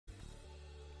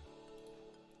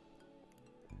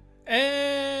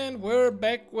And we're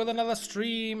back with another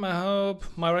stream. I hope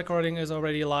my recording is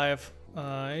already live.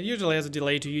 It usually has a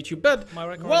delay to YouTube, but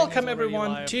welcome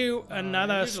everyone to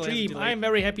another stream. I'm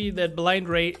very happy that Blind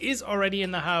Ray is already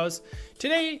in the house.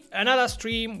 Today, another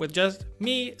stream with just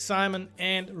me, Simon,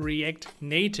 and React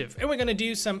Native. And we're gonna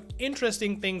do some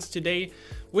interesting things today.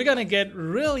 We're gonna get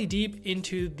really deep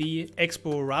into the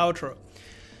Expo Router.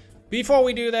 Before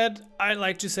we do that, I'd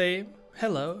like to say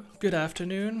hello, good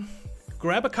afternoon.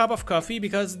 Grab a cup of coffee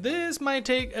because this might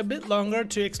take a bit longer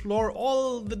to explore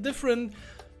all the different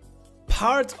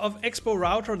parts of Expo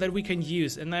Router that we can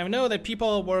use. And I know that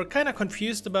people were kind of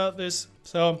confused about this.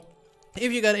 So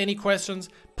if you got any questions,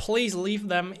 please leave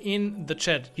them in the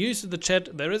chat. Use the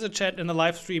chat. There is a chat in the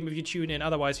live stream if you tune in.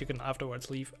 Otherwise, you can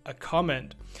afterwards leave a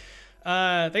comment.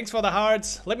 Thanks for the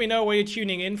hearts. Let me know where you're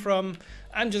tuning in from.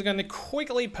 I'm just gonna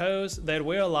quickly post that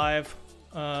we're live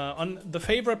on the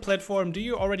favorite platform. Do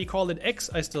you already call it X?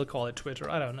 I still call it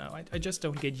Twitter. I don't know. I just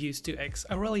don't get used to X.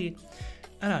 I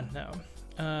don't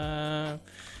know.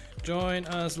 Join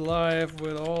us live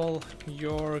with all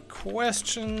your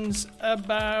questions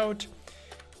about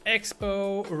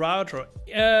Expo Router.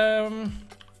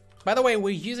 By the way,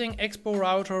 we're using Expo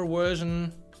Router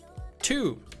version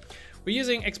 2. We're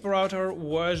using Expo Router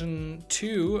version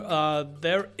 2.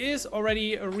 There is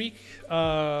already a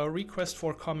request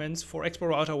for comments for Expo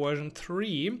Router version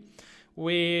 3,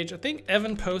 which I think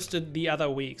Evan posted the other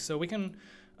week. So we can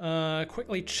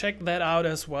quickly check that out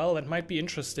as well. That might be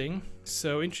interesting.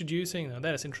 So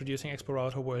that is introducing Expo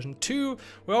Router version 2.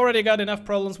 We already got enough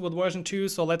problems with version 2,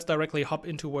 so let's directly hop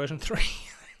into version 3.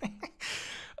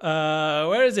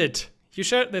 Where is it? You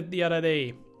shared it the other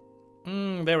day.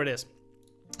 There it is.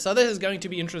 So this is going to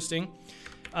be interesting.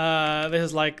 This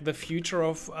is like the future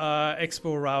of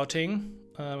Expo routing.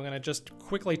 We're gonna just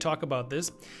quickly talk about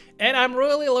this. And I'm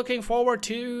really looking forward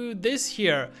to this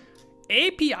here.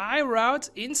 API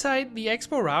routes inside the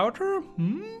Expo Router?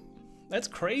 That's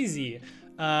crazy.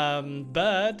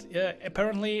 But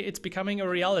apparently it's becoming a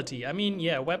reality. I mean,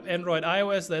 yeah, web, Android,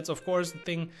 iOS, that's of course the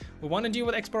thing we want to do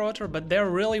with Expo Router, but they're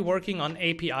really working on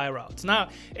API routes. Now,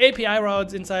 API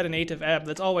routes inside a native app,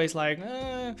 that's always like,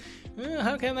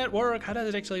 how can that work? How does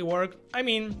it actually work? I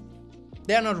mean,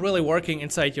 they're not really working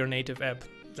inside your native app.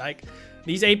 Like,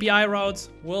 these API routes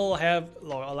will have,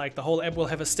 like the whole app will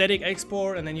have a static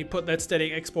export, and then you put that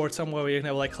static export somewhere where you can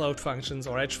have like cloud functions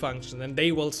or edge functions, and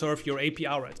they will serve your API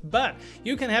routes. But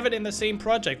you can have it in the same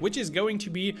project, which is going to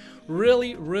be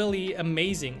really, really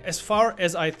amazing as far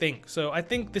as I think. So I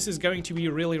think this is going to be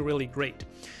really, really great.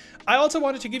 I also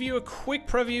wanted to give you a quick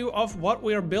preview of what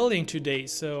we are building today.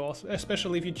 So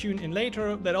especially if you tune in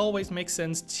later, that always makes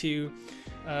sense to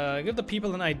give the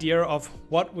people an idea of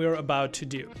what we're about to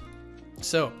do.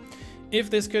 So,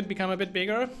 if this could become a bit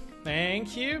bigger,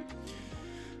 thank you.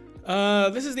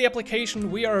 This is the application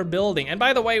we are building. And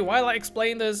by the way, while I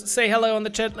explain this, say hello in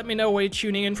the chat. Let me know where you're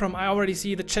tuning in from. I already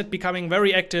see the chat becoming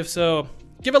very active, so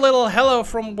give a little hello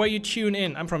from where you tune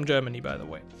in. I'm from Germany, by the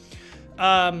way.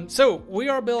 So, we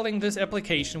are building this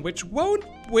application, which won't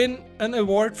win an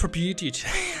award for beauty.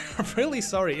 I'm really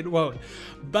sorry, it won't.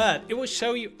 But it will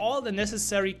show you all the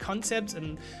necessary concepts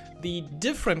and the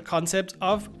different concepts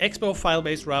of Expo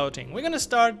file-based routing. We're gonna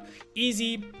start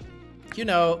easy, you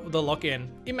know, the login.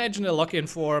 Imagine a login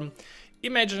form.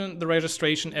 Imagine the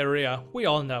registration area. We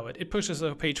all know it. It pushes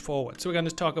a page forward. So we're gonna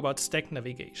talk about stack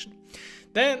navigation.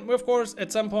 Then we're of course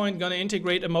at some point gonna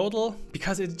integrate a modal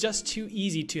because it's just too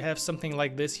easy to have something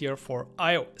like this here for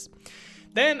iOS.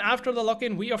 Then after the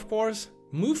login, we of course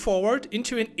move forward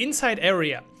into an inside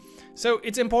area. So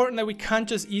it's important that we can't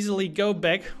just easily go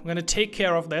back. We're gonna take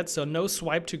care of that, so no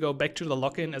swipe to go back to the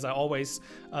login, as I always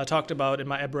talked about in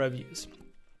my app reviews.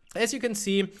 As you can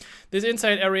see, this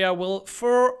inside area will,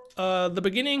 for the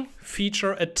beginning,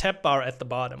 feature a tab bar at the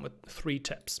bottom with 3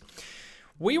 tabs.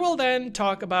 We will then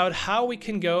talk about how we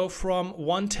can go from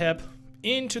one tab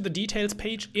into the details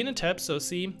page in a tab. So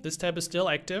see, this tab is still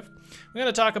active. We're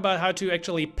gonna talk about how to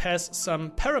actually pass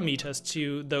some parameters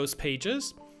to those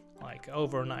pages, like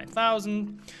over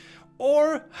 9,000,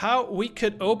 or how we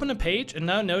could open a page. And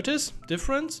now notice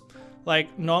difference.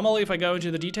 Like normally if I go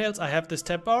into the details, I have this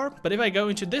tab bar, but if I go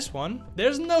into this one,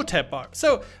 there's no tab bar.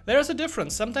 So there's a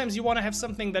difference. Sometimes you want to have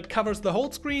something that covers the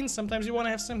whole screen. Sometimes you want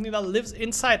to have something that lives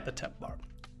inside the tab bar.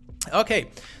 Okay,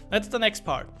 that's the next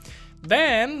part.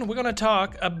 Then we're gonna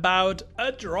talk about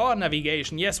a drawer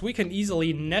navigation. Yes, we can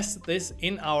easily nest this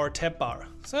in our tab bar.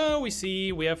 So we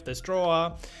see we have this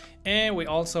drawer, and we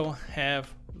also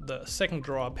have the second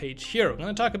drawer page here. I'm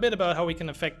going to talk a bit about how we can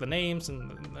affect the names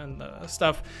and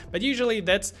stuff, but usually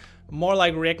that's more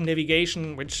like React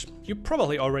navigation, which you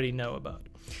probably already know about.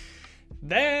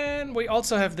 Then we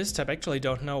also have this tab. Actually,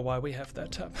 don't know why we have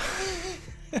that tab.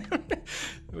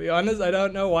 To be honest, I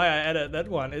don't know why I added that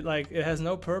one. It has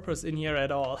no purpose in here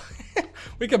at all.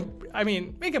 we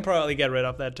can probably get rid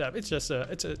of that tab. It's just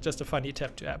a funny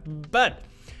tab to have. But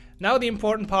now the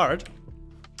important part.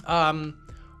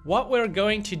 What we're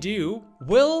going to do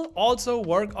will also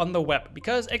work on the web,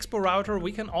 because Expo Router,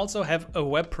 we can also have a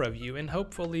web preview, and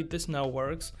hopefully this now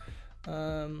works.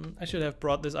 I should have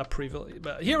brought this up previously,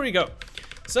 but here we go.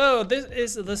 So this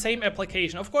is the same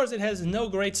application. Of course, it has no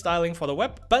great styling for the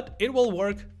web, but it will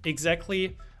work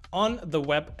exactly on the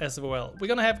web as well. We're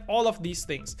gonna have all of these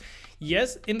things.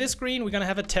 Yes, in this screen, we're gonna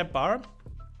have a tab bar.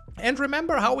 And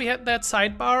remember how we had that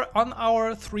sidebar on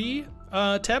our 3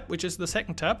 tab, which is the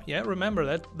second tab. Yeah, remember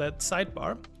that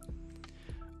sidebar.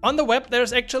 On the web,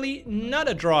 there's actually not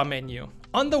a draw menu.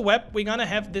 On the web, we're gonna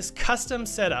have this custom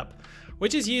setup,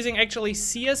 which is using actually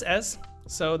CSS.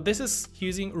 So this is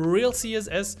using real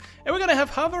CSS, and we're gonna have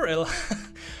hover.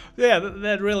 Yeah,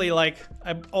 that really, like,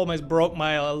 I almost broke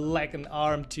my leg and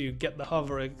arm to get the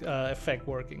hover effect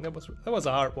working. That was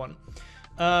a hard one.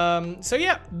 So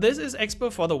yeah, this is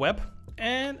Expo for the web,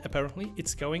 and apparently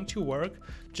it's going to work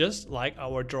just like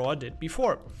our draw did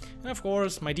before. And of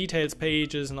course, my details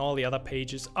pages and all the other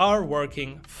pages are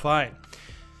working fine.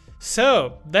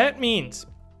 So that means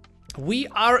we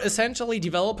are essentially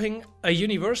developing a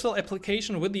universal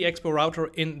application with the Expo Router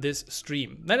in this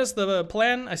stream. That is the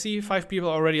plan. I see 5 people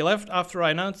already left after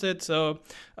I announced it, so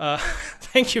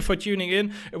thank you for tuning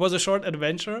in. It was a short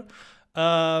adventure.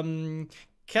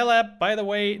 Caleb, by the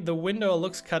way, the window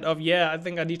looks cut off. Yeah, I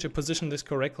think I need to position this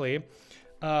correctly.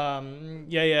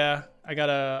 Yeah, I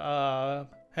gotta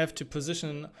have to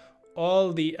position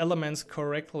all the elements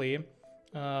correctly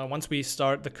once we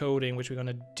start the coding, which we're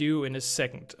gonna do in a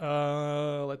second.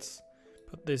 Let's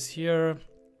put this here.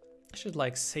 I should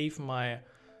like save my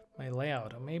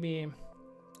layout, or maybe,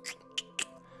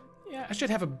 yeah, I should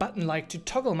have a button like to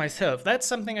toggle myself. That's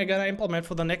something I gotta implement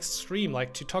for the next stream,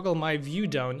 like to toggle my view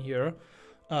down here.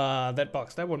 That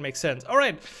box, that would make sense. All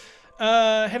right,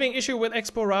 having issue with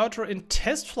Expo Router in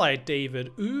test flight,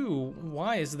 David. Ooh,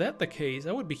 why is that the case?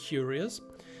 I would be curious.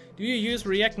 Do you use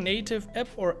React Native app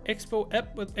or Expo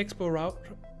app with Expo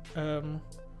Router?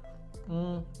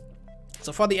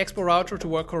 So for the Expo Router to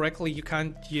work correctly, you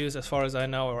can't use, as far as I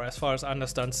know, or as far as I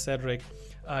understand, Cedric,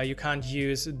 you can't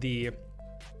use the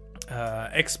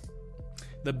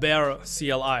bare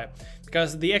CLI.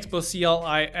 Because the Expo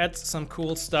CLI adds some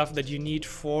cool stuff that you need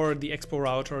for the Expo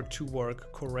Router to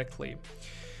work correctly.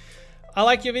 I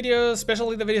like your videos,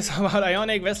 especially the videos about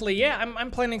Ionic. Wesley, yeah,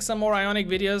 I'm planning some more Ionic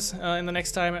videos in the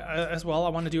next time as well. I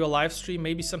want to do a live stream,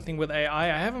 maybe something with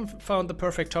AI. I haven't found the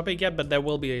perfect topic yet, but there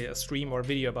will be a stream or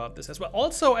video about this as well.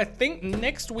 Also, I think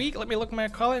next week, let me look at my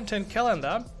content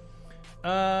calendar.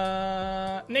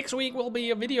 Next week will be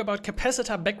a video about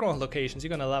capacitor background locations. You're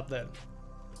gonna love that.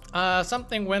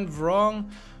 Something went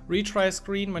wrong. Retry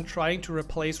screen when trying to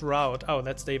replace route. Oh,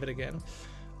 that's David again.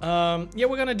 Yeah,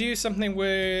 we're gonna do something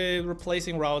with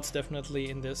replacing routes definitely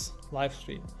in this live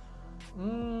stream.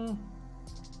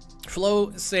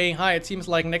 Flo saying hi. It seems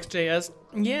like Next.js.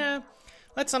 Yeah,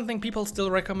 that's something people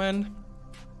still recommend.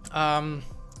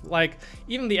 Like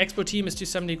even the Expo team is to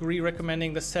some degree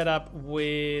recommending the setup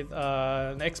with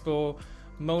an Expo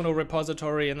mono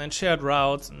repository and then shared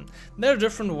routes, and there are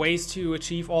different ways to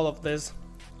achieve all of this.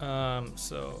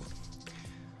 So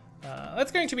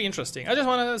that's going to be interesting. I just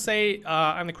want to say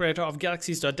I'm the creator of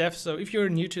galaxies.dev, so if you're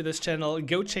new to this channel,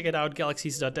 go check it out,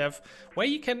 galaxies.dev, where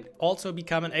you can also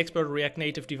become an expert React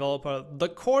Native developer. The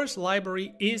course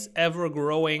library is ever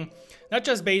growing, not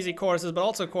just basic courses, but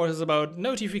also courses about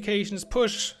notifications,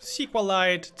 push,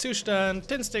 SQLite, Zustand,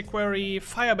 Tinstick Query,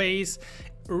 Firebase,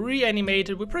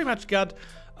 Reanimated. We pretty much got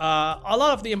a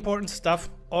lot of the important stuff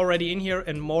already in here,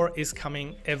 and more is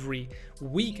coming every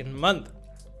week and month.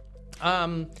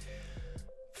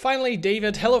 Finally,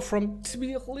 David, hello from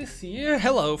Tbilisi.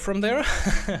 Hello from there.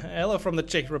 Hello from the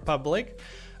Czech Republic.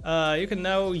 You can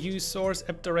now use source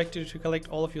app directory to collect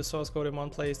all of your source code in one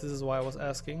place. This is why I was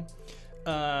asking.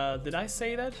 Did I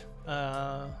say that?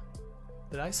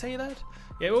 Did I say that?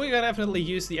 Yeah, we're gonna definitely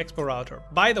use the Expo Router.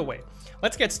 By the way,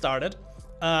 let's get started.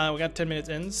 We got 10 minutes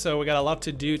in, so we got a lot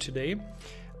to do today.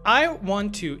 I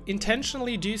want to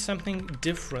intentionally do something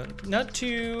different, not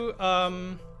to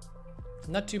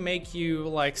make you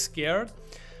like scared,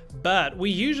 but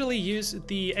we usually use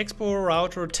the Expo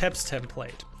Router tabs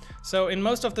template. So in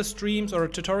most of the streams or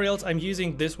tutorials, I'm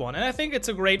using this one, and I think it's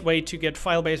a great way to get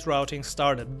file-based routing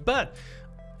started. But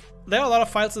there are a lot of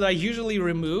files that I usually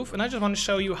remove, and I just want to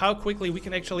show you how quickly we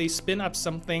can actually spin up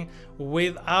something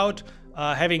without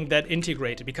having that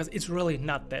integrated, because it's really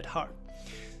not that hard.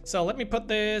 So let me put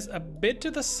this a bit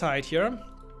to the side here.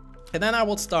 And then I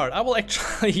will start. I will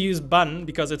actually use bun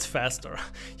because it's faster.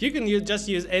 You can just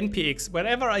use npx.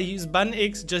 Whenever I use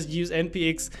bunx, just use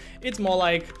npx. It's more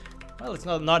like, well, it's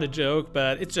not a joke,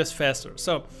 but it's just faster.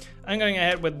 So I'm going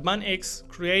ahead with bunx,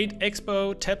 create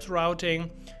expo tabs routing.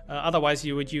 Otherwise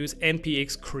you would use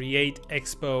npx create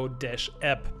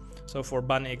expo-app. So for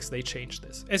bunx they changed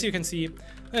this. As you can see,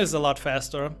 this is a lot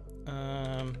faster.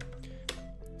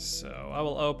 So I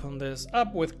will open this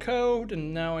up with code,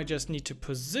 and now I just need to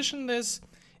position this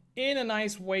in a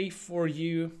nice way for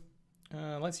you.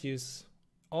 Let's use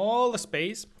all the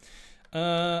space.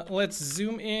 Let's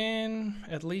zoom in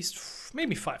at least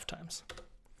maybe 5 times.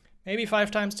 Maybe 5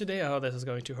 times today. Oh, this is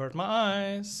going to hurt my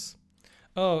eyes.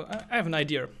 Oh, I have an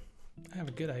idea. I have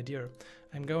a good idea.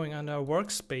 I'm going under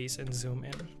workspace and zoom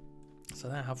in. So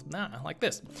then I have like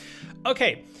this.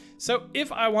 Okay, so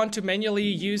if I want to manually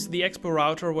use the Expo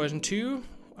Router version 2,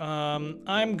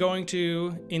 I'm going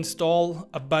to install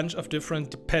a bunch of different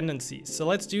dependencies. So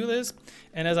let's do this.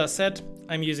 And as I said,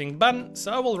 I'm using bun,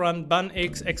 so I will run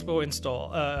bunx expo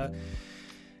install.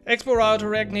 Expo Router,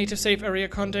 React Native Safe Area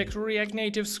Contact, React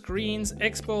Native Screens,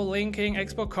 Expo Linking,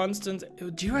 Expo Constants.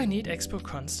 Do I need Expo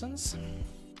Constants?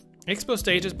 Expo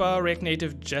Status Bar, React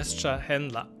Native Gesture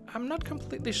Handler. I'm not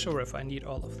completely sure if I need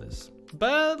all of this,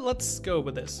 but let's go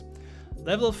with this.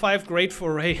 Level 5 great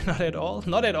for Ray, not at all.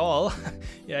 Not at all.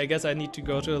 Yeah, I guess I need to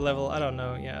go to a level, I don't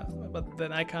know, yeah. But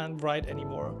then I can't write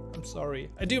anymore. I'm sorry.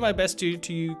 I do my best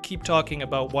to keep talking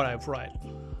about what I've write.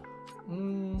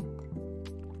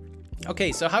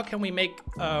 Okay, so how can we make,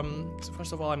 so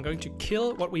first of all, I'm going to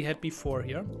kill what we had before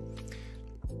here.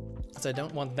 Because I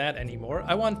don't want that anymore.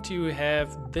 I want to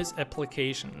have this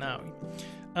application now.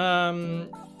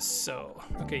 So,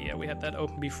 okay, yeah, we had that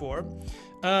open before.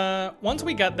 Once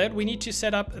we got that, we need to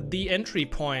set up the entry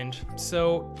point.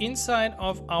 So inside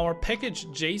of our package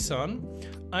JSON,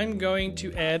 I'm going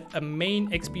to add a main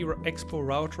Expo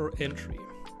Router entry,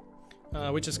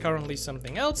 which is currently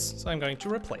something else. So I'm going to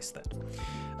replace that.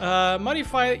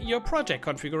 Modify your project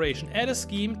configuration. Add a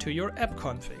scheme to your app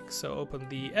config. So open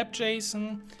the app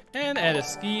JSON and add a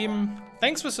scheme.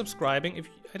 Thanks for subscribing. If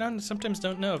I sometimes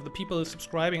don't know if the people who are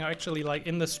subscribing are actually like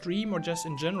in the stream or just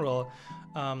in general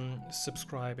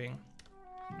subscribing.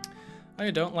 Oh,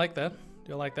 you don't like that? Do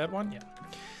you like that one? Yeah.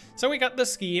 So we got the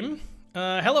scheme.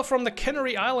 Hello from the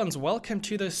Canary Islands. Welcome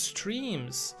to the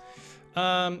streams.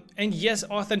 And yes,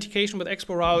 authentication with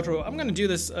Expo Router. I'm gonna do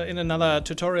this in another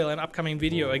tutorial, an upcoming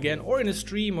video again, or in a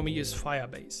stream when we use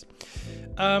Firebase.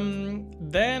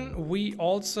 Then we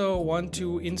also want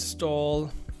to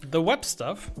install the web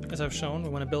stuff, as I've shown. We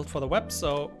want to build for the web,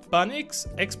 so bunx,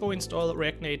 expo install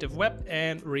React Native Web,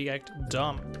 and React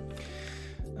DOM.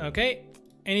 Okay,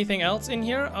 anything else in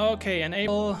here? Okay,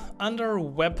 enable under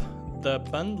web the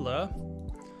bundler.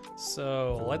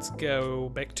 So let's go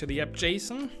back to the app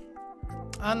JSON.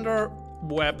 Under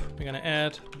web, we're gonna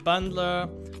add bundler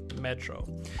metro.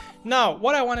 Now,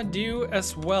 what I want to do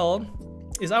as well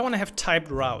is I want to have typed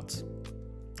routes.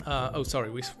 Oh, sorry,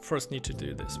 we first need to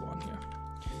do this one here.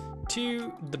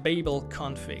 To the Babel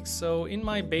config. So in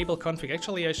my Babel config,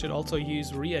 actually I should also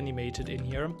use reanimated in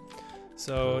here.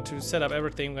 So to set up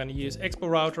everything, I'm going to use Expo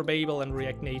Router, Babel, and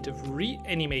React Native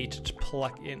reanimated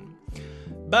plugin.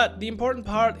 But the important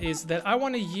part is that I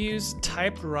want to use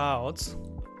typed routes.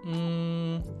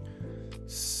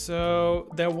 So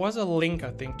there was a link,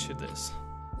 I think, to this.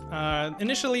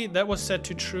 Initially that was set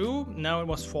to true, now it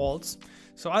was false.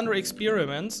 So under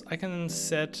experiments, I can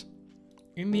set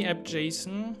in the app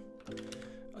JSON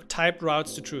typed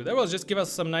routes to true. That will just give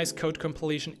us some nice code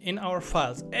completion in our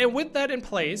files. And with that in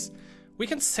place, we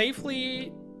can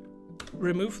safely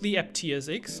remove the app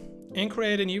tsx and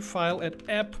create a new file at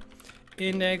app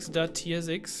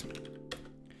index.tsx.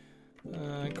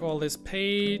 Call this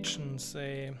page and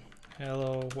say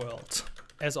hello world,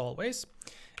 as always.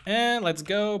 And let's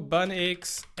go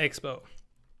bunx expo.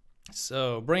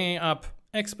 So bringing up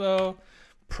expo,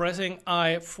 pressing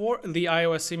I for the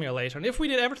iOS simulator. And if we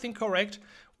did everything correct,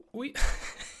 we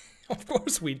of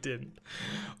course we didn't.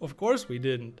 Of course we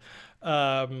didn't.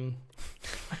 How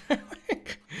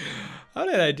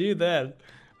did I do that?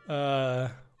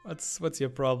 What's your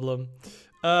problem?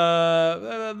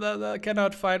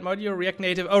 Cannot find module React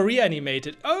Native. Oh,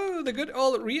 reanimated. Oh, the good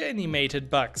old reanimated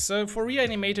bug. So for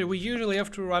reanimated, we usually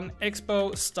have to run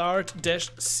expo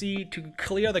start-c to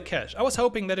clear the cache. I was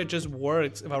hoping that it just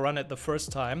works if I run it the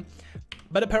first time,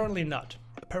 but apparently not.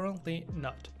 Apparently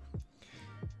not.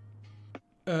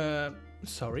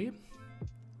 Sorry.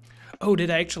 Oh,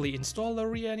 did I actually install the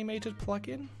reanimated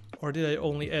plugin? Or did I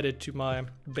only add it to my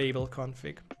Babel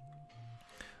config?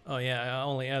 Oh yeah, I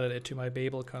only added it to my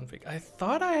Babel config. I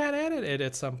thought I had added it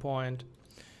at some point.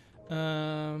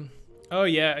 Oh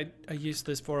yeah, I used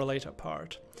this for a later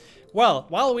part. Well,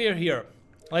 while we are here,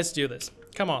 let's do this.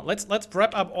 Come on, let's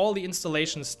wrap up all the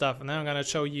installation stuff, and then I'm gonna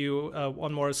show you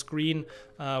one more screen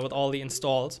with all the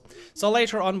installs. So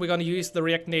later on, we're gonna use the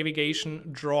React Navigation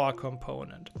drawer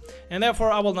component, and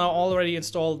therefore I will now already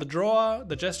install the drawer,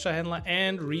 the gesture handler,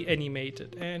 and reanimate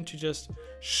it. And to just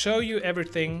show you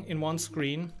everything in one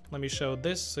screen, let me show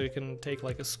this so you can take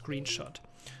like a screenshot.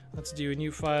 Let's do a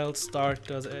new file,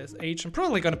 start.sh. I'm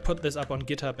probably gonna put this up on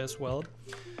GitHub as well.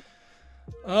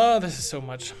 Oh, this is so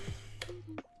much.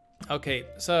 Okay,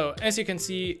 so as you can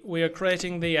see, we are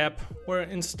creating the app. We're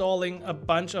installing a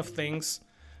bunch of things.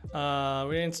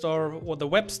 We install the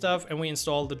web stuff, and we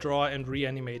install the drawer and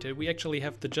reanimate it. We actually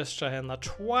have the gesture handler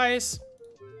twice.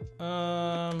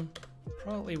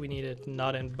 Probably we need it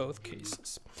not in both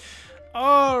cases.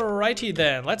 Alrighty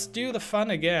then, let's do the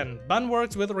fun again. Bun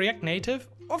works with React Native?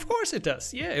 Of course it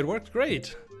does. Yeah, it worked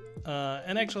great.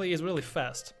 And actually is really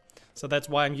fast. So that's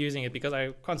why I'm using it, because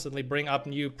I constantly bring up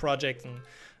new projects, and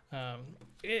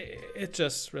it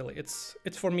just really, it's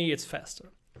for me, it's faster.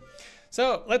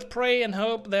 So let's pray and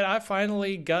hope that I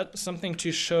finally got something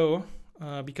to show,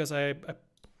 because I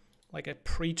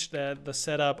preached that the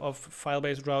setup of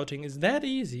file-based routing is that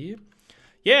easy.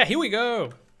 Yeah, here we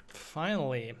go.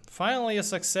 Finally a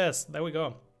success. There we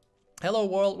go. Hello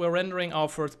world, we're rendering our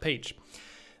first page.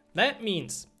 That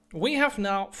means we have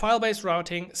now file-based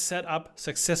routing set up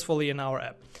successfully in our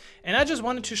app. And I just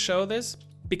wanted to show this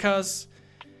because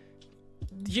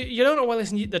you don't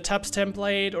always need the tabs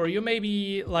template, or you may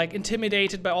be like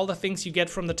intimidated by all the things you get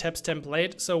from the tabs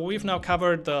template. So we've now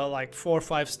covered the like 4 or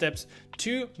 5 steps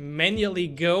to manually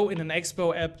go in an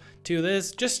Expo app to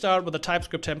this. Just start with a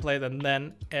TypeScript template and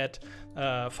then add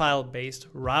file-based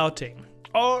routing.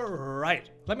 All right,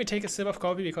 let me take a sip of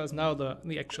coffee because now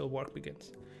the actual work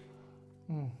begins.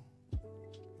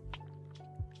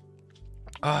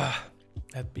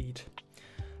 That beat.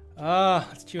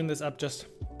 Let's tune this up just.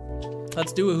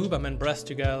 Let's do a Huberman breath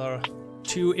together.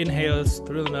 2 inhales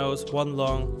through the nose, 1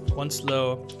 long, 1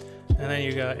 slow, and then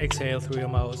you go exhale through your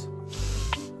mouth.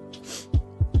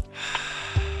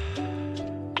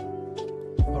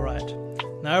 Alright,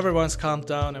 now everyone's calmed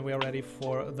down and we are ready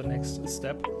for the next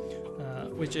step,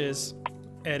 which is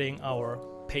adding our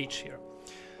page here.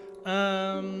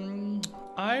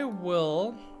 I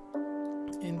will,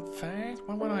 in fact,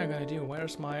 what am I gonna do?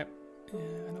 Where's my, I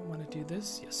don't want to do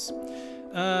this, yes.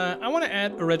 I want to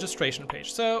add a registration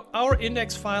page. So our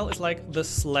index file is like the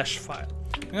slash file.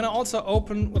 I'm gonna also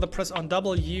open with a press on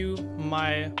W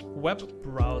my web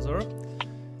browser.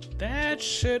 That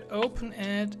should open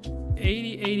at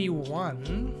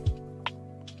 8081.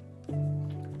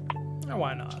 Oh,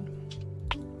 why not?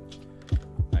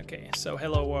 Okay, so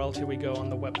hello world, here we go on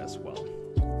the web as well.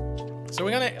 So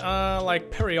we're gonna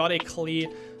like periodically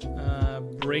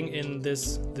bring in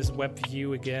this web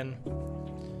view again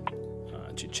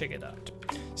to check it out.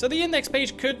 So the index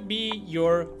page could be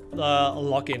your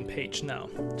login page now.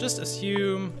 Just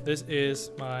assume this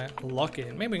is my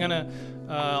login. Maybe we're gonna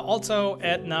also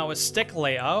add now a stack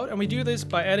layout, and we do this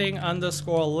by adding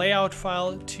 _layout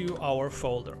file to our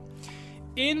folder.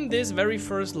 In this very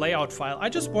first layout file, I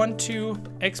just want to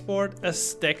export a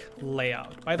stack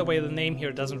layout. By the way, the name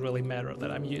here doesn't really matter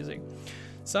that I'm using.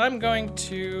 So I'm going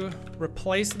to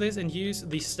replace this and use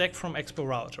the stack from Expo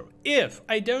Router. If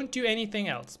I don't do anything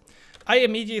else, I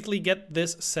immediately get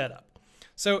this set up.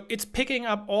 So it's picking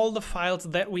up all the files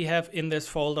that we have in this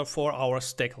folder for our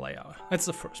stack layout. That's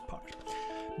the first part.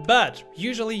 But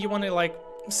usually you want to like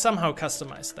somehow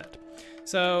customize that.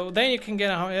 So then you can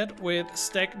get ahead with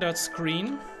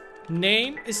stack.screen.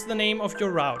 Name is the name of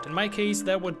your route. In my case,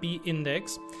 that would be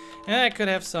index. And I could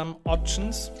have some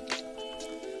options.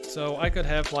 So I could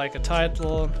have like a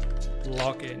title,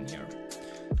 login here.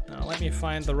 Now let me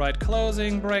find the right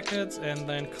closing brackets and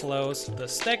then close the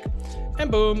stack.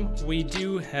 And boom, we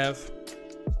do have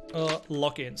a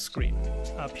login screen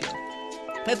up here.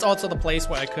 That's also the place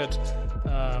where I could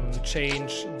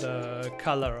change the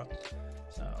color.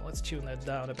 Let's tune that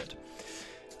down a bit.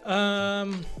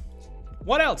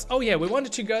 What else? Oh yeah, we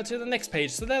wanted to go to the next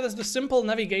page. So that is the simple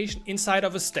navigation inside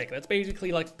of a stack. That's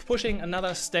basically like pushing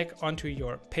another stack onto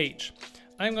your page.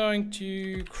 I'm going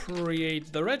to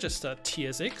create the register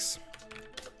TSX.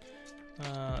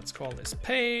 Let's call this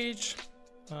page.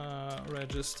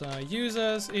 Register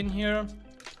users in here.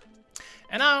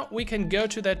 And now we can go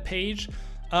to that page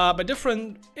but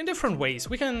in different ways.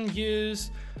 We can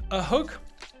use a hook.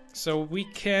 So we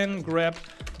can grab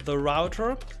the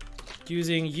router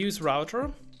using use router,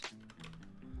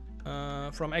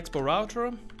 from Expo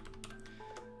Router.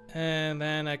 And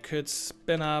then I could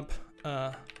spin up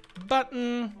a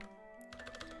button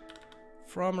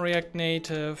from React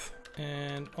Native,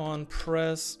 and on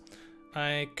press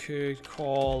I could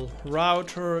call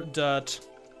router.push.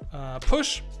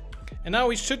 And now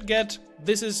we should get,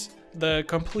 this is the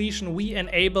completion we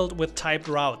enabled with typed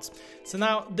routes. So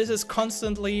now this is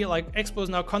constantly, like Expo is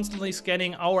now constantly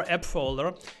scanning our app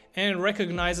folder and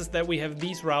recognizes that we have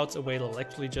these routes available,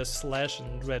 actually just slash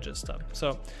and register.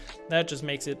 So that just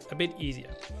makes it a bit easier.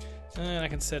 And I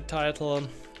can set title,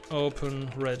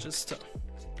 open register.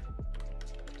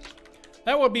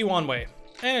 That would be one way.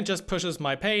 And it just pushes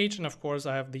my page, and of course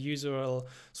I have the usual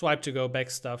swipe to go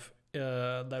back stuff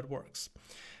that works.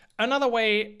 Another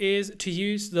way is to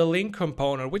use the link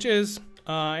component, which is,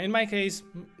 in my case,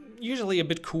 usually a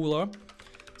bit cooler.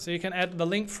 So you can add the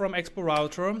link from Expo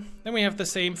Router. Then we have the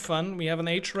same fun. We have an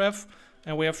href,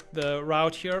 and we have the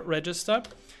route here, register.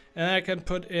 And I can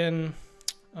put in,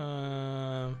 what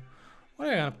am I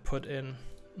gonna put in?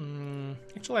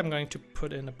 Actually, I'm going to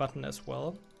put in a button as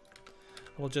well.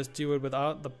 We'll just do it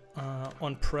without the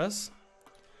on press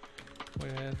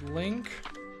with link.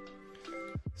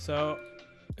 So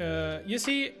you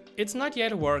see, it's not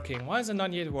yet working. Why is it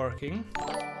not yet working?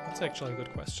 That's actually a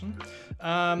good question.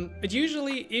 But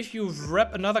usually, if you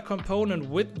wrap another component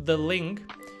with the link,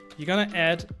 you're gonna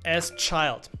add as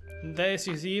child. There, as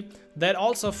you see, that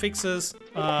also fixes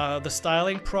the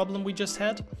styling problem we just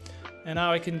had. And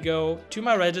now I can go to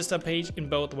my register page in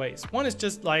both ways. One is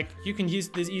just like, you can use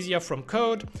this easier from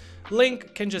code.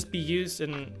 Link can just be used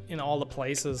in all the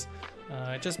places.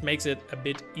 It just makes it a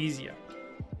bit easier.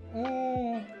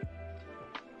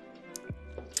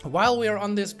 While we are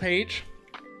on this page,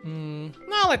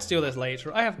 now let's do this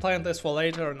later. I have planned this for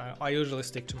later, and I usually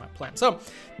stick to my plan. So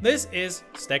this is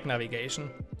stack navigation.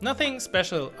 Nothing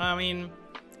special. I mean,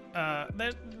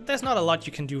 there's not a lot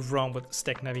you can do wrong with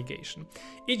stack navigation.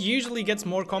 It usually gets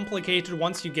more complicated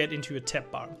once you get into a tab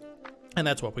bar. And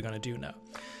that's what we're gonna do now.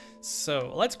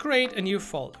 So let's create a new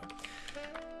folder.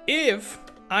 If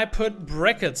I put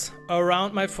brackets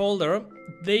around my folder,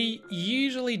 they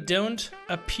usually don't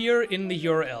appear in the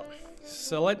URL.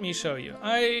 So let me show you.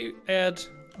 I add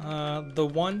the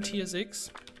one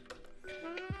TSX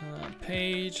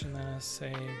page, and then I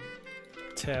say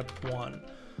tab 1.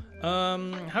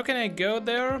 How can I go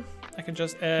there? I can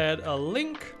just add a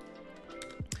link.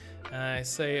 I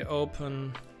say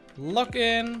open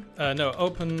login. No,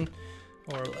 open,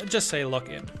 or just say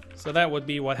login. So that would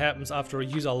be what happens after a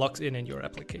user logs in your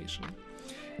application.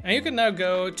 And you can now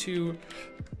go to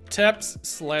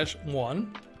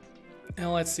tabs/1.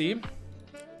 And let's see.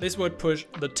 This would push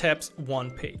the tabs 1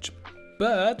 page.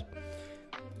 But,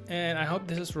 and I hope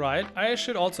this is right, I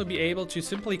should also be able to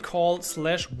simply call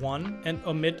 /1 and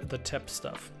omit the tab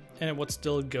stuff, and it would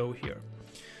still go here.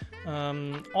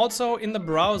 Also in the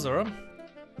browser,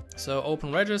 so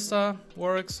open register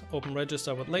works, open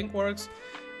register with link works,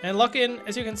 and login,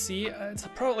 as you can see, it's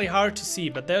probably hard to see,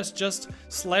 but there's just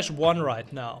 /1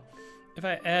 right now. If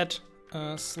I add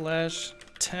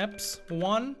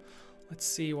 /tabs1, let's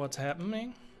see what's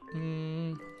happening.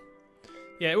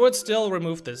 Yeah, it would still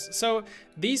remove this. So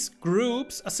these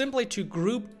groups are simply to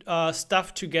group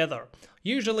stuff together.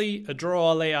 Usually a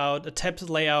drawer layout, a tabs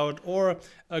layout, or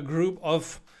a group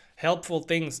of helpful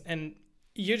things. And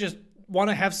you just want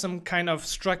to have some kind of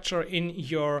structure in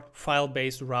your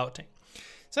file-based routing.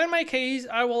 So in my case,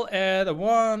 I will add a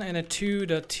 1 and a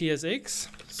 2.tsx.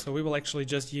 So we will actually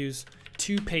just use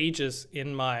 2 pages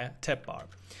in my tab bar.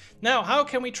 Now, how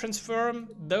can we transform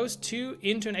those two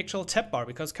into an actual tab bar?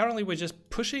 Because currently we're just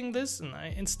pushing this, and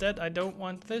instead I don't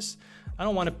want this. I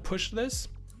don't want to push this.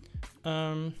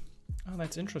 Oh,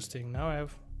 that's interesting. Now I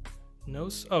have no,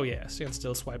 oh yeah, so you can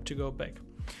still swipe to go back.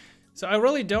 So I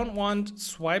really don't want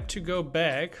swipe to go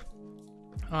back,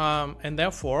 and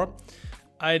therefore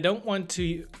I don't want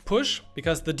to push,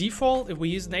 because the default, if we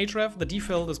use an href, the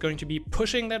default is going to be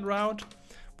pushing that route.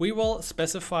 We will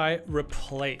specify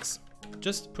replace.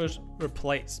 Just push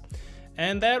replace,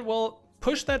 and that will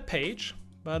push that page.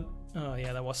 But oh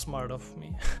yeah, that was smart of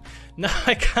me. Now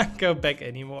I can't go back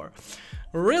anymore.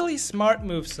 Really smart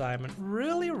move, Simon.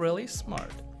 Really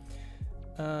smart.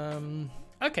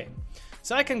 Okay,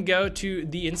 so I can go to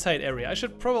the inside area. I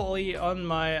should probably on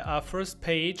my first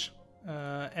page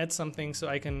add something so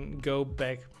I can go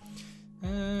back.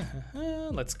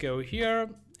 Let's go here.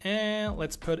 And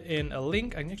let's put in a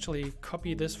link. I can actually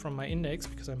copy this from my index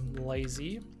because I'm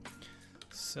lazy.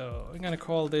 So I'm gonna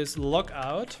call this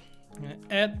logout. I'm gonna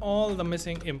add all the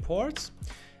missing imports.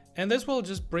 And this will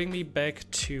just bring me back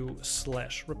to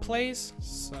 /replace.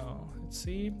 So let's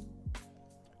see.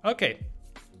 Okay.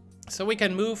 So we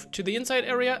can move to the inside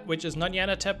area, which is not yet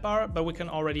a tab bar, but we can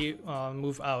already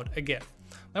move out again.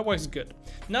 That works good.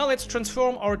 Now let's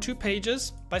transform our 2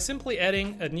 pages by simply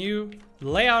adding a new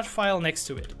layout file next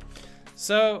to it.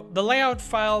 So the layout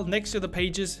file next to the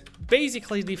pages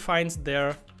basically defines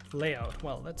their layout.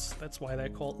 Well, that's why they're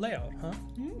called layout, huh?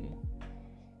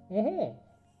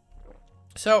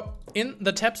 So in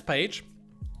the tabs page,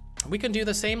 we can do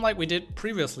the same like we did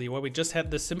previously, where we just had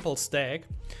this simple stack,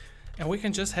 and we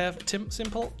can just have a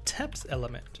simple tabs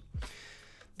element.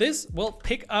 This will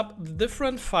pick up the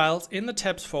different files in the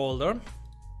tabs folder.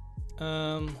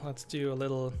 Let's do a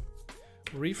little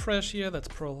refresh here. That's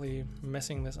probably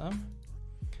messing this up.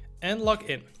 And log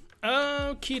in.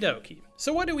 Okie dokie.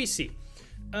 So what do we see?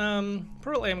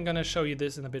 Probably I'm gonna show you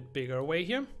this in a bit bigger way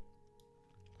here.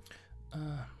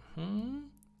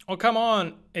 Oh, come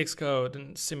on, Xcode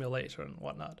and simulator and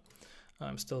whatnot.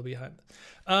 I'm still behind.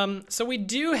 So we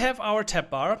do have our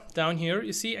tab bar down here.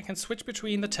 You see, I can switch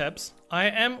between the tabs. I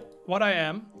am what I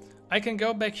am. I can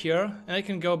go back here and I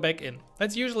can go back in.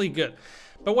 That's usually good.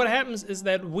 But what happens is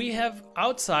that we have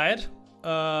outside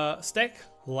stack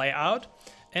layout,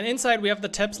 and inside we have the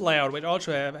tabs layout, which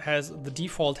also has the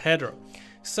default header.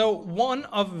 So one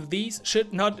of these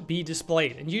should not be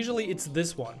displayed, and usually it's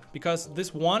this one, because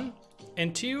this 1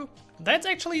 and 2, that's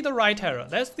actually the right header.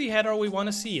 That's the header we want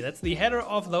to see. That's the header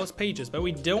of those pages, but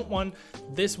we don't want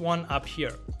this one up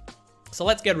here. So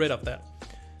let's get rid of that.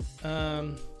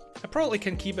 I probably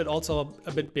can keep it also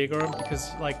a bit bigger,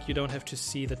 because like you don't have to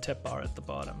see the tab bar at the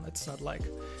bottom. It's not like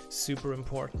super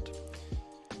important.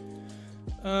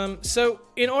 So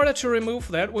in order to remove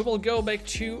that, we will go back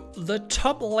to the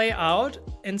top layout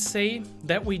and say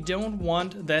that we don't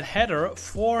want that header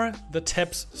for the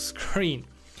tabs screen.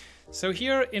 So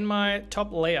here in my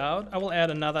top layout, I will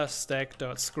add another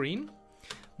stack.screen.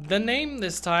 The name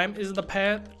this time is the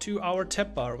path to our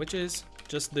tab bar, which is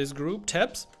just this group,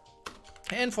 tabs.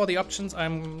 And for the options,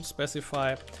 I'm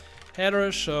specify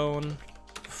header shown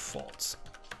false.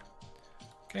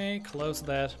 Okay, close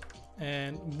that.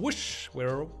 And whoosh,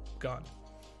 we're gone.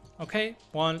 Okay,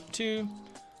 1, 2,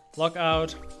 log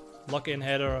out, login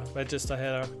header, register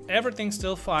header, everything's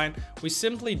still fine. We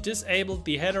simply disabled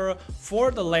the header for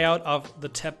the layout of the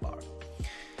tab bar.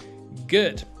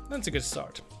 Good, that's a good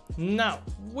start. Now,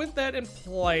 with that in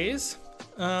place,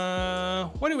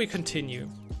 where do we continue?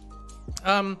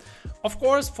 Of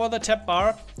course, for the tab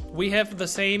bar, we have the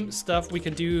same stuff we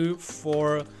can do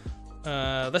for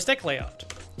the stack layout.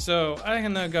 So I'm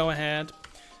gonna go ahead.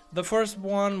 The first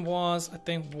one was, I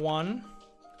think, 1.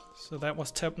 So that was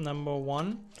tab number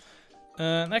 1.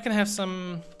 And I can have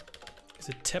some, is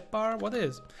it tab bar? What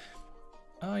is?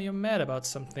 Oh, you're mad about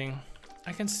something.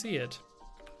 I can see it.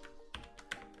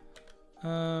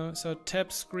 So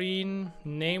tab screen,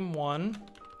 name 1.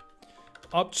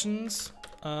 Options,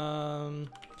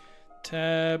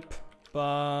 tab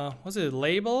bar, what's it,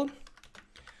 label?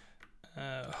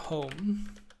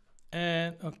 Home.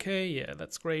 And okay, yeah,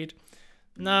 that's great.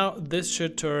 Now this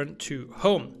should turn to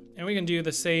home, and we can do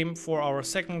the same for our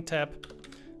second tab.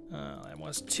 That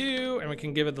was 2, and we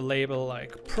can give it the label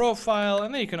like profile,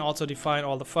 and then you can also define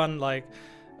all the fun like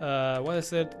what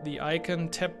is it, the icon,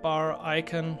 tab bar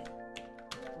icon.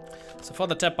 So for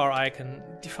the tab bar icon,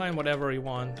 define whatever you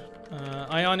want.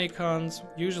 Ionicons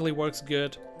usually works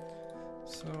good.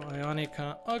 So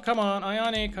Ionicon, oh come on,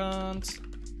 Ionicons.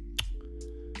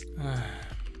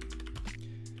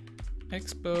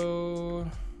 Expo,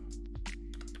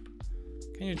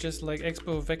 can you just like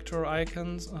Expo vector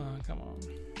icons? Oh, come on.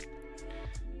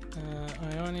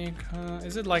 Ionicon,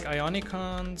 is it like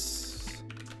Ionicons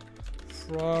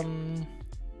from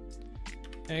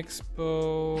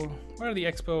Expo? Where are the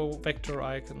Expo vector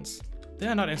icons? Did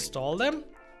I not install them?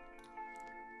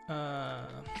 I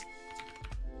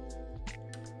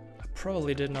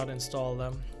probably did not install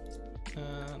them.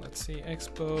 Let's see,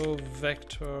 Expo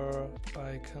vector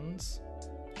icons.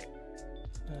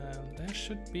 There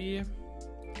should be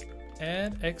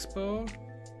add Expo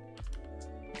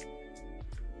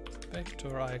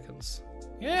vector icons.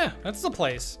 Yeah, that's the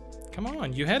place. Come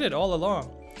on, you had it all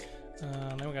along.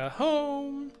 Then we got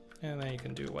home, and then you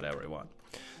can do whatever you want.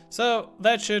 So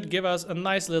that should give us a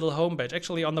nice little home page.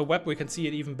 Actually, on the web we can see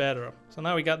it even better. So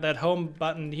now we got that home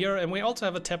button here, and we also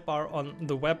have a tab bar on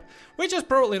the web, which is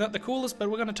probably not the coolest, but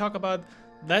we're gonna talk about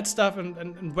that stuff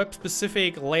and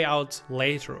web-specific layouts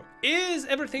later. Is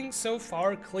everything so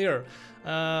far clear?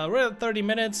 We're at 30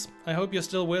 minutes. I hope you're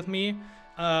still with me.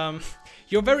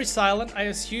 You're very silent. I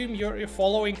assume you're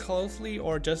following closely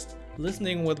or just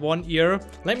listening with one ear.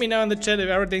 Let me know in the chat if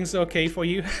everything's okay for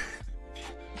you.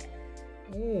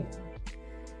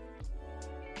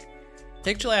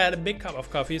 Actually, I had a big cup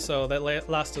of coffee, so that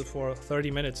lasted for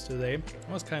 30 minutes today. It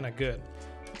was kind of good.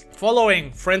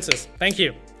 Following, Francis, thank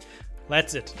you.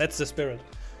 That's it, that's the spirit.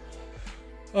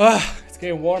 It's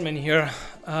getting warm in here,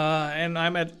 and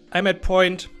I'm at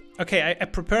point. Okay, I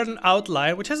prepared an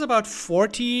outline which has about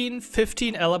 14,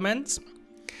 15 elements,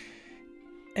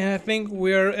 and I think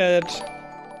we're at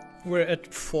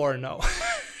 4 now.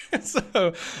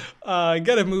 So I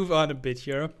gotta move on a bit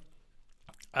here.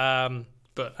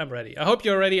 But I'm ready. I hope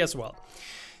you're ready as well.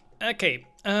 Okay,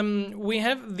 we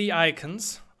have the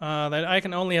icons. That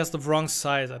icon only has the wrong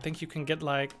size. I think you can get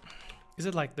like, is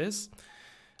it like this?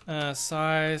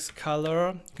 Size,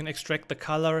 color. You can extract the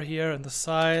color here and the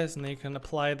size, and then you can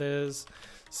apply this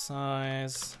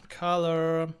size,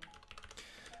 color.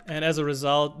 And as a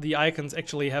result, the icons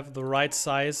actually have the right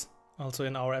size also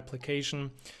in our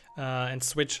application. And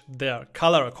switch their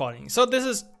color accordingly. So this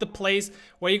is the place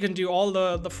where you can do all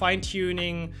the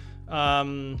fine-tuning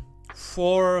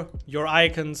for your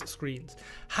icons screens.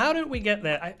 How did we get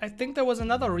there? I think there was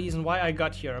another reason why I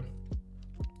got here.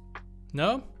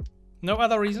 No? No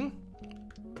other reason?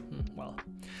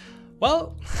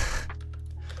 Well,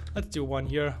 let's do one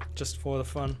here just for the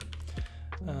fun.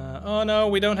 Oh no,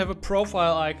 we don't have a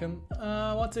profile icon.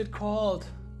 What's it called?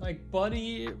 Like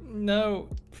body? No,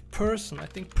 person. I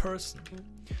think person.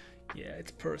 Yeah,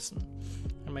 it's person.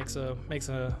 It makes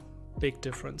a big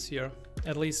difference here.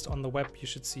 At least on the web, you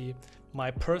should see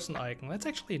my person icon. That's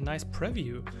actually a nice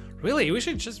preview. Really, we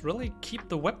should just really keep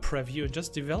the web preview and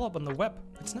just develop on the web.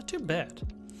 It's not too bad.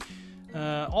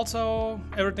 Also,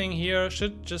 everything here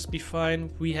should just be fine.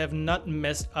 We have not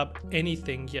messed up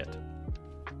anything yet.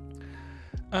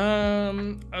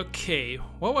 Okay,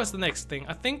 what was the next thing?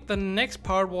 I think the next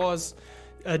part was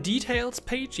a details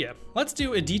page. Yeah, let's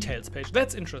do a details page.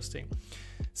 That's interesting.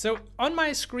 So on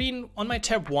my screen, on my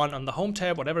tab 1, on the home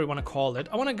tab, whatever you want to call it,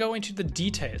 I want to go into the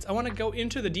details. I want to go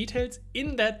into the details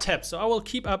in that tab. So I will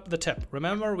keep up the tab.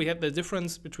 Remember, we had the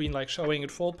difference between like showing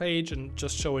it full page and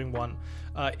just showing one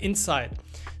inside.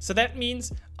 So that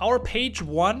means our page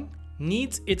 1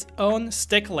 needs its own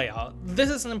stack layout. This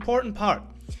is an important part.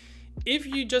 If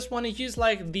you just want to use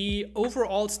like the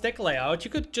overall stack layout, you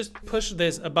could just push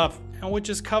this above and would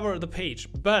just cover the page.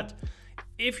 But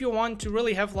if you want to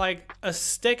really have like a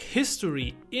stack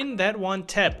history in that one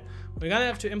tab, we're gonna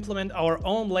have to implement our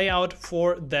own layout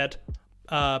for that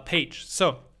page.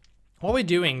 So what we're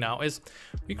doing now is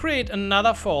we create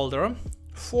another folder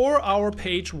for our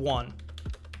page 1.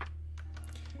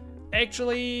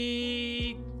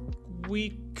 Actually,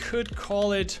 we could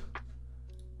call it,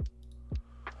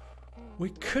 we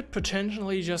could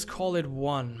potentially just call it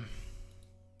 1.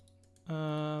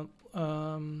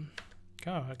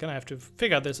 God, I'm gonna have to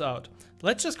figure this out.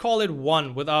 Let's just call it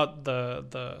 1 without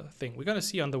the thing we're gonna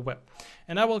see on the web.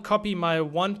 And I will copy my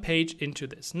 1 page into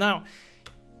this. Now,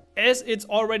 as it's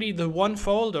already the 1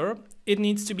 folder, it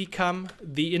needs to become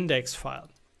the index file.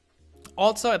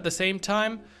 Also, at the same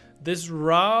time, this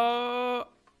route,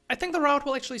 I think the route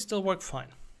will actually still work fine.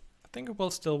 I think it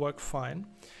will still work fine.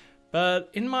 But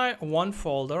in my 1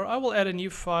 folder, I will add a new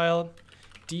file,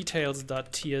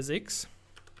 details.tsx.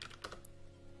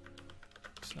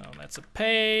 So that's a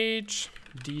page,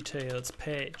 details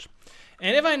page.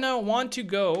 And if I now want to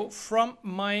go from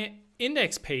my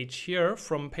index page here,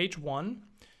 from page 1,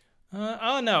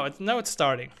 oh no, now it's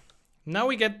starting. Now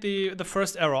we get the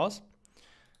first errors.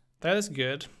 That is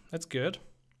good, that's good.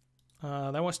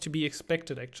 That was to be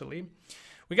expected actually.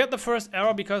 We get the first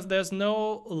error because there's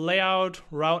no layout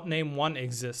route name 1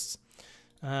 exists.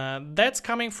 That's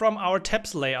coming from our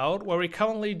tabs layout where we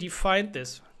currently defined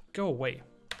this. Go away.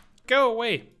 Go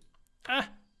away. Ah,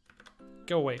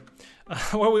 go away.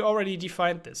 Where we already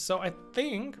defined this. So I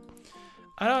think,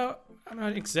 I'm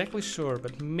not exactly sure,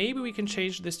 but maybe we can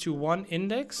change this to 1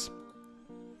 index.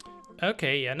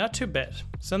 Okay, yeah, not too bad.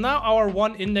 So now our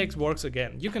 1 index works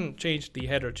again. You can change the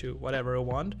header to whatever you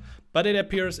want, but it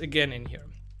appears again in here.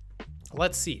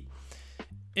 Let's see.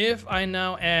 If I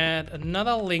now add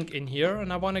another link in here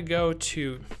and I want to go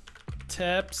to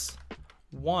tabs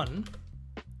 1.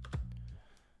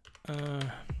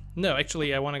 No,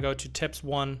 actually I want to go to tabs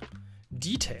 1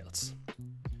 details.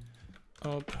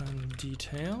 Open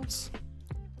details.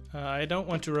 I don't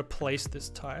want to replace this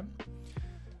time.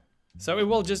 So it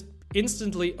will just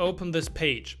instantly open this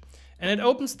page. And it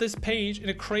opens this page in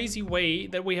a crazy way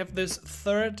that we have this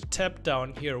 3rd tab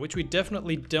down here, which we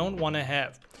definitely don't want to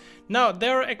have. Now,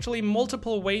 there are actually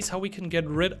multiple ways how we can get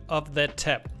rid of that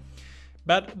tab.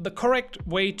 But the correct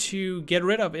way to get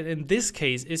rid of it in this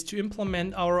case is to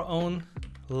implement our own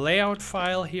layout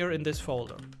file here in this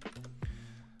folder.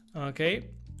 Okay,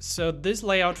 so this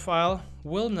layout file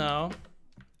will now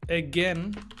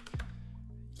again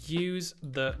use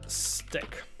the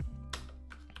stack.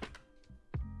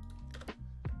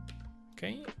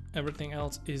 Okay, everything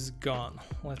else is gone.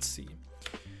 Let's see.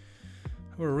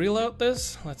 We'll reload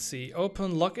this. Let's see.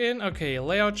 Open login. Okay,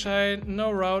 layout child,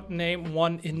 no route name,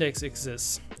 one index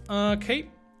exists. Okay,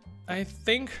 I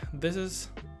think this is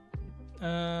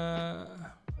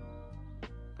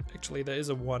actually there is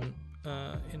a one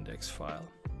index file.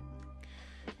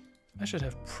 I should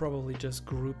have probably just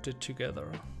grouped it together.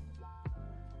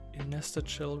 In nested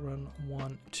children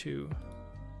 1, 2.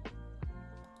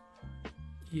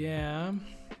 Yeah.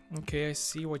 Okay, I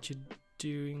see what you're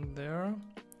doing there.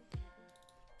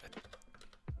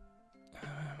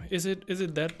 Is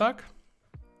it that bug?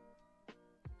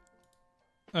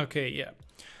 Okay, yeah.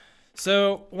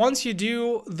 So once you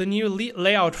do the new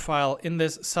layout file in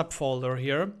this subfolder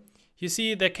here, you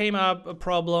see there came up a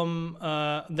problem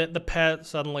that the path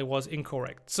suddenly was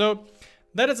incorrect. So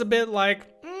that is a bit like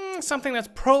something that's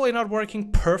probably not working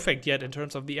perfect yet in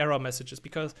terms of the error messages,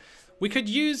 because we could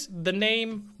use the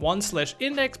name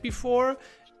 1/index before,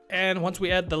 and once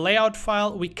we add the layout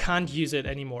file, we can't use it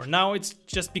anymore. Now it's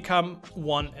just become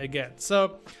 1 again.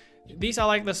 So these are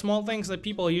like the small things that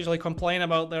people usually complain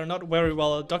about. They're not very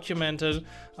well documented.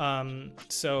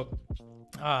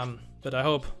 But I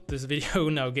hope this video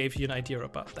now gave you an idea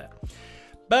about that.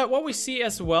 But what we see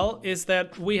as well is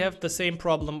that we have the same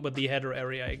problem with the header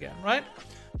area again, right?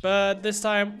 But this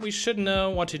time we should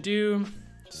know what to do.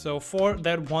 So for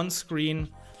that one screen,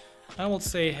 I will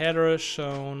say header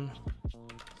shown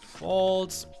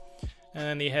false,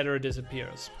 and the header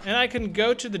disappears. And I can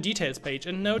go to the details page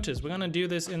and notice, we're gonna do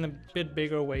this in a bit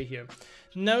bigger way here.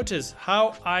 Notice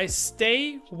how I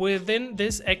stay within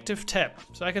this active tab.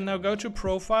 So I can now go to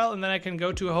profile, and then I can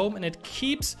go to home, and it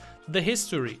keeps the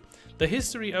history. The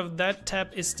history of that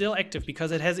tab is still active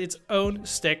because it has its own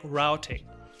stack routing.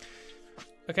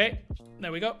 Okay,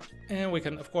 there we go. And we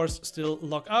can of course still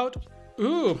log out.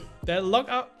 Ooh, that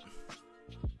logout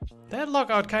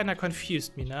kinda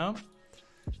confused me now.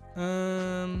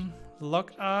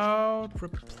 Logout,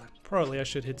 probably I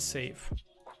should hit save.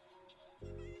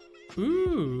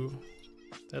 Ooh,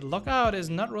 that logout is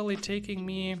not really taking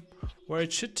me where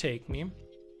it should take me.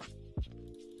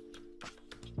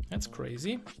 That's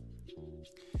crazy.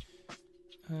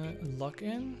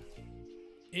 Login.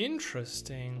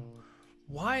 Interesting.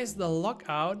 Why is the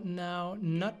logout now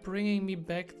not bringing me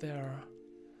back there?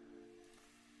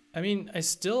 I mean, I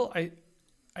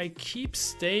keep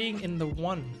staying in the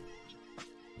 1.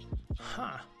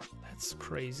 Huh, that's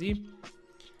crazy.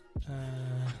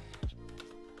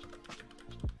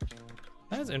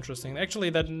 That's interesting. Actually,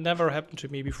 that never happened to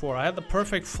me before. I had the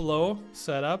perfect flow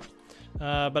set up,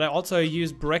 but I also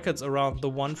used brackets around the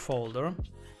 1 folder.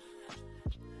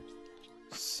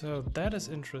 So that is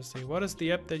interesting. What is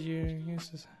the app that you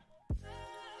use?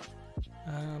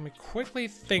 Let me quickly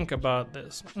think about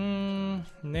this.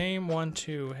 Name 1,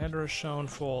 2, header shown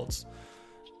false.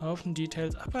 Open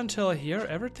details. Up until here,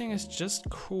 everything is just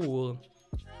cool.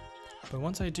 But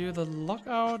once I do the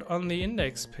logout on the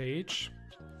index page,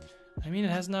 I mean,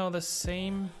 it has now the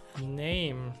same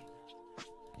name.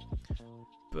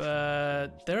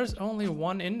 But there's only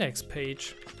 1 index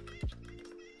page.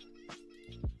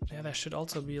 Yeah, there should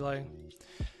also be like...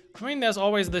 I mean, there's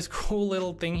always this cool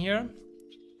little thing here.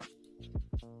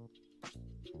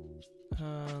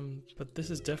 But this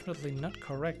is definitely not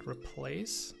correct.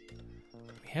 Replace.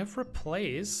 We have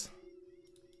replace.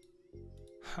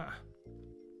 Huh.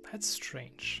 That's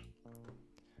strange.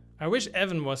 I wish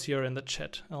Evan was here in the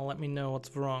chat and let me know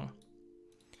what's wrong.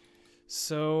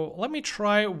 So let me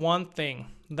try one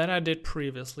thing that I did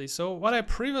previously. So what I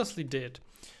previously did,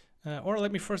 or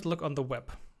let me first look on the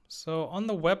web. So on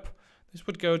the web, this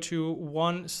would go to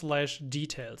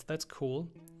 1/details. That's cool.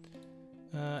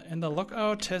 And the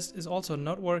logout test is also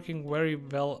not working very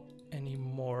well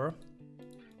anymore.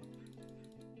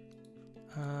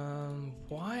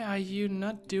 Why are you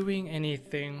not doing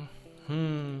anything?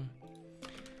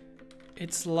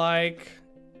 It's like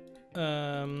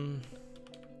I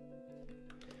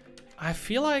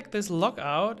feel like this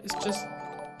logout is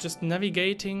just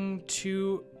navigating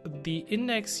to the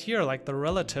index here, like the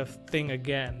relative thing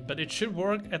again, but it should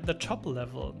work at the top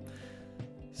level.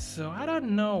 So I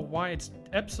don't know why it's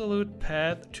absolute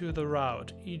path to the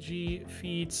route, e.g.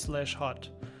 feed/hot.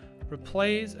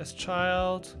 Replace as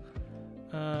child.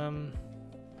 I'm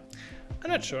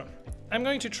not sure. I'm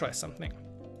going to try something.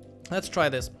 Let's try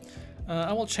this.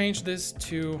 I will change this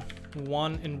to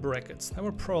 1 in brackets. That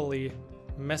will probably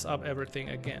mess up everything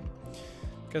again,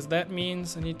 because that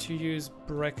means I need to use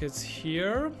brackets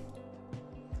here.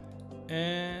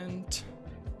 And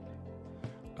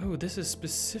Oh, this is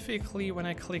specifically when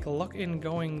I click login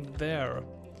going there.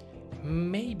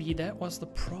 Maybe that was the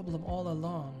problem all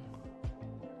along.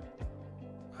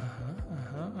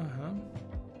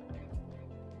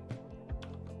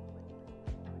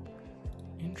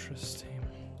 Interesting.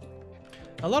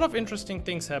 A lot of interesting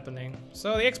things happening.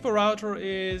 So the Expo Router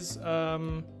is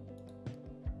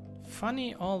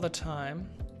funny all the time.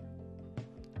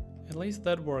 At least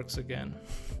that works again.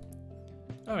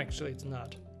 Oh, actually it's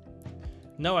not.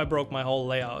 No, I broke my whole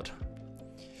layout.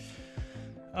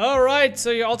 Alright,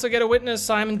 so you also get to witness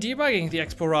Simon debugging the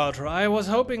Expo Router. I was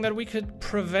hoping that we could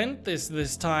prevent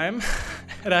this time.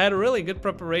 And I had a really good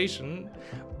preparation.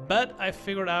 But I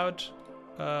figured out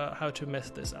how to mess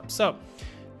this up. So,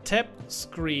 tab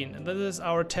screen. This is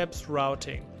our tabs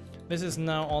routing. This is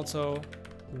now also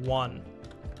 1.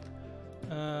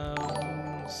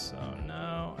 So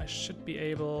now I should be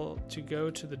able to go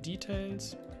to the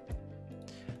details.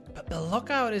 But the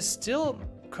lockout is still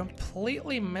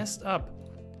completely messed up.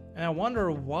 And I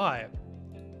wonder why.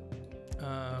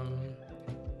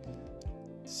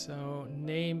 So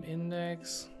name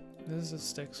index. This is a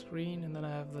stack screen, and then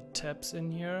I have the tabs in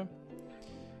here.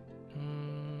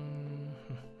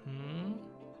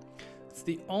 It's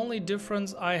the only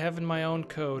difference I have in my own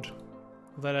code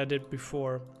that I did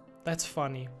before. That's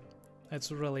funny.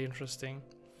 That's really interesting.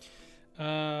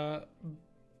 But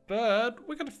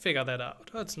we're gonna figure that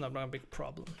out. That's not a big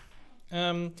problem.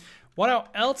 What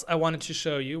else I wanted to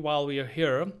show you while we are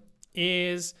here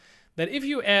is that if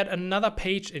you add another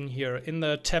page in here in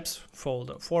the tabs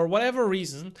folder, for whatever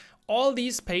reason, all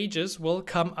these pages will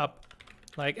come up.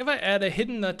 Like if I add a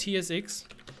hidden.tsx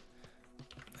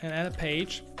and add a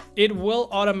page, it will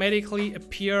automatically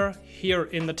appear here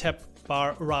in the tab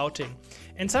bar routing.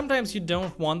 And sometimes you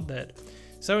don't want that.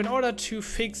 So in order to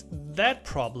fix that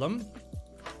problem,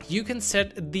 you can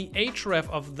set the href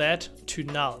of that to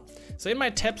null. So in my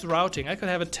tabs routing, I could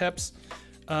have a tabs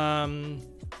and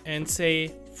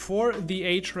say for the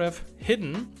href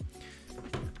hidden,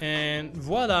 and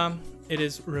voila, it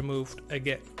is removed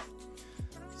again.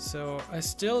 So I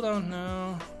still don't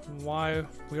know why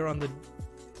we're on the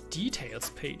details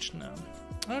page now.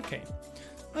 Okay,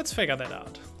 let's figure that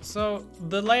out. So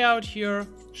the layout here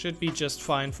should be just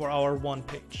fine for our one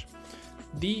page.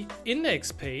 The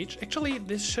index page, actually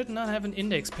this should not have an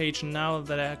index page now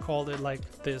that I called it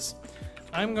like this.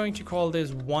 I'm going to call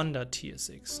this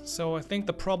 1.tsx. So I think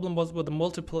the problem was with the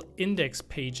multiple index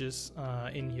pages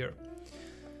in here.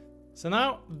 So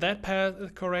now that path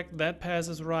is correct, that path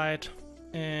is right,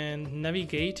 and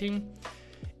navigating.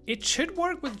 It should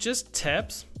work with just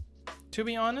tabs, to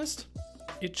be honest.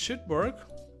 It should work,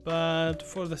 but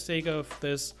for the sake of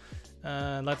this,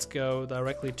 let's go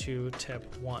directly to tab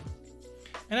 1.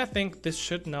 And I think this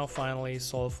should now finally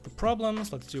solve the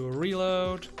problems. Let's do a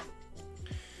reload.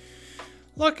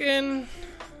 Log in,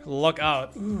 log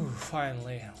out. Ooh,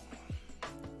 finally.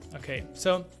 Okay,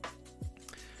 so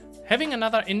having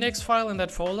another index file in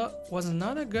that folder was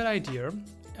not a good idea,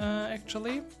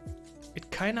 actually. It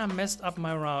kinda messed up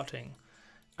my routing.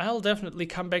 I'll definitely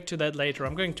come back to that later.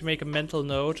 I'm going to make a mental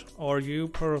note, or you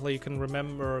probably can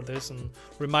remember this and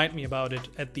remind me about it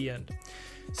at the end.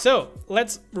 So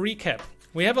let's recap.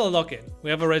 We have a login, we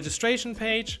have a registration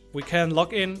page, we can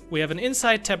log in, we have an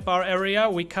inside tab bar area,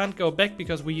 we can't go back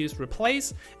because we used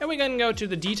replace, and we can go to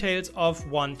the details of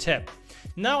one tab.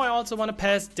 Now I also want to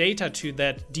pass data to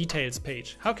that details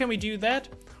page. How can we do that?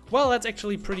 Well, that's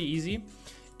actually pretty easy.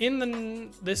 In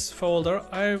this folder,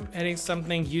 I'm adding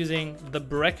something using the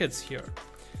brackets here.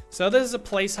 So this is a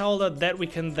placeholder that we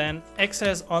can then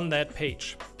access on that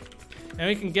page. And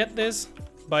we can get this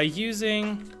by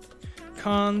using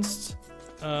const.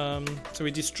 So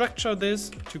we destructure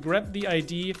this to grab the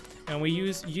ID, and we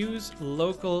use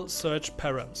local search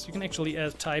params. You can actually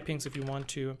add typings if you want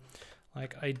to,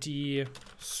 like ID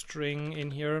string in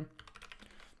here.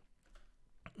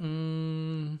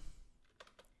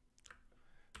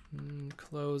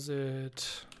 Close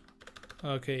it.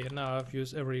 Okay, and now I've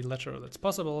used every letter that's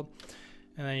possible,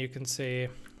 and then you can say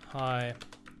hi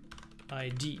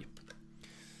ID.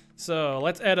 So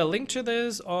let's add a link to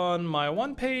this on my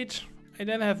one page. I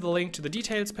then have the link to the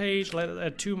details page. Let's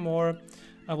add 2 more.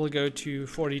 I will go to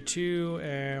 42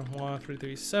 and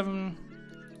 1337.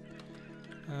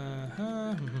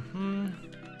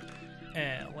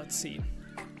 And let's see.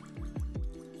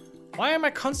 Why am I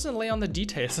constantly on the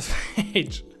details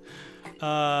page?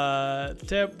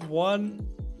 Tab 1.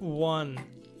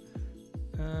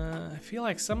 I feel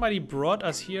like somebody brought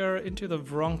us here into the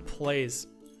wrong place.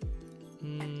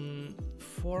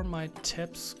 For my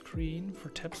tab screen, for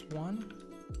tabs 1.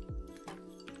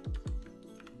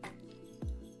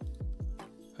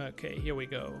 Okay, here we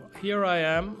go. Here I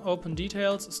am. Open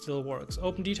details still works.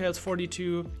 Open details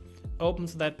 42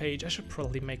 opens that page. I should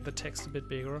probably make the text a bit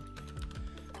bigger.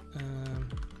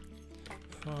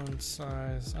 Font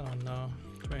size, I don't know,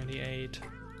 28.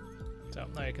 So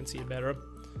now you can see it better.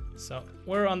 So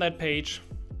we're on that page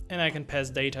and I can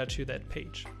pass data to that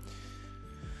page.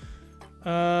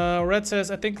 Red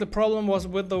says, I think the problem was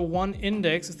with the one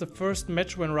index is the first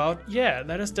match when route. Yeah,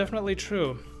 that is definitely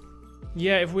true.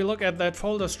 Yeah, if we look at that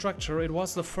folder structure, it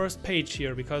was the first page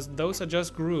here because those are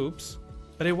just groups,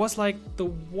 but it was like the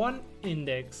one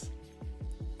index.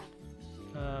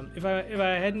 If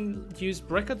I hadn't used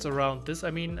brackets around this,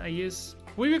 I mean,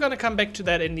 we were gonna come back to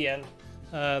that in the end.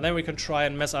 Then we can try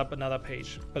and mess up another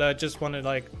page. But I just want to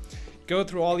like go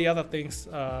through all the other things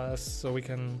so we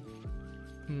can.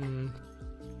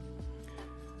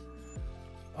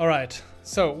 All right.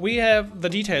 So we have the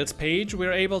details page.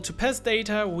 We're able to pass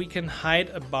data. We can hide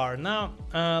a bar. Now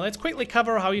let's quickly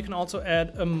cover how you can also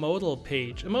add a modal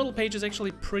page. A modal page is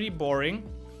actually pretty boring.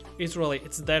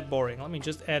 It's that boring. Let me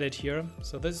just add it here.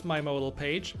 So this is my modal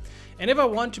page. And if I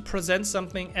want to present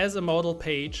something as a modal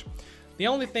page, the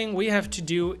only thing we have to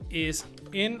do is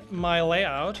in my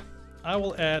layout, I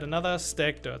will add another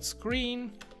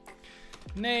stack.screen,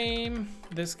 name,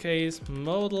 in this case,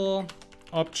 modal,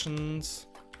 options,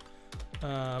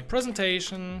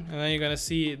 presentation, and then you're gonna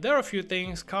see there are a few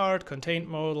things: card, contain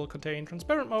modal, contain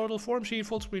transparent modal, form sheet,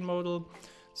 full screen modal.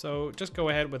 So just go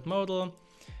ahead with modal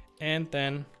and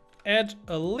then add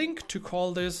a link to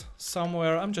call this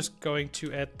somewhere. I'm just going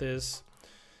to add this.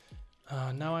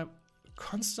 Now I'm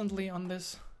constantly on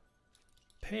this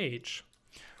page.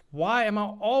 Why am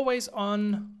I always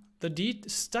on the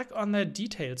stuck on that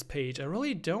details page? I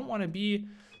really don't want to be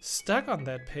stuck on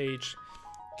that page.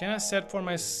 Can I set for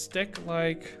my stack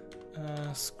like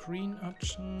screen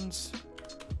options,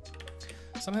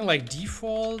 something like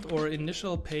default or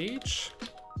initial page?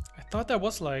 I thought that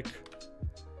was like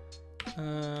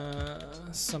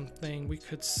something we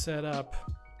could set up.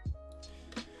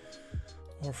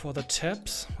 Or for the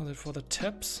tabs? Was it for the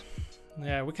tabs?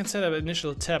 Yeah, we can set up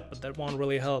initial tab, but that won't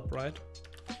really help, right?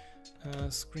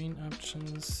 Screen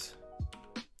options,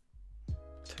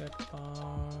 tab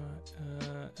bar,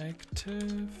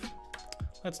 active.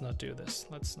 Let's not do this.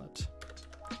 Let's not.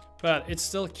 But it's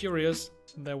still curious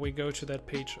that we go to that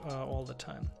page all the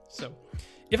time. So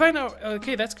if I know,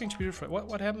 okay, that's going to be different.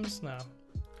 What happens now?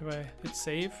 If I hit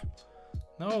save?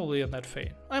 No, I'll be on that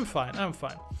fade. I'm fine, I'm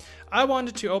fine. I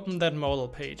wanted to open that modal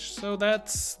page, so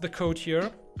that's the code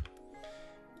here.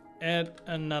 Add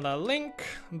another link.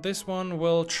 This one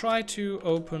will try to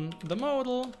open the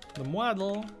modal,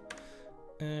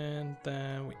 and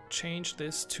then we change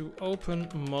this to open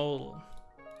modal.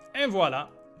 And voila,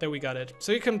 there we got it.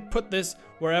 So you can put this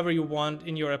wherever you want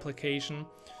in your application.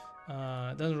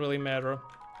 It doesn't really matter.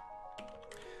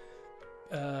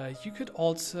 You could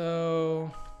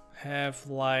also have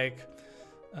like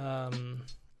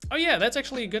oh yeah, that's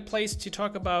actually a good place to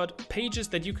talk about pages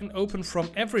that you can open from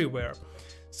everywhere.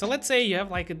 So let's say you have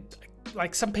like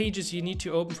some pages you need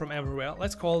to open from everywhere.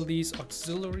 Let's call these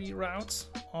auxiliary routes,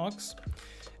 aux,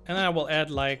 and then I will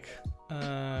add like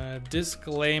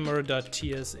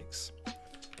disclaimer.tsx.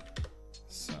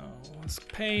 So this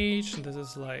page, and this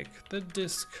is like the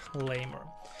disclaimer.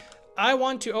 I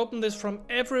want to open this from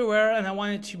everywhere and I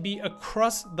want it to be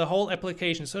across the whole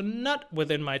application, so not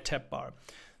within my tab bar.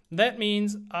 That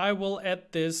means I will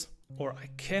add this, or I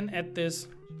can add this.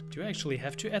 Do I actually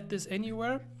have to add this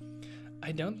anywhere?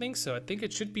 I don't think so. I think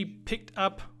it should be picked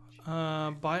up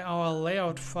by our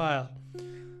layout file.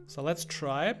 So let's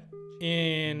try.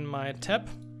 In my tab,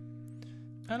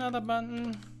 another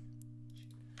button,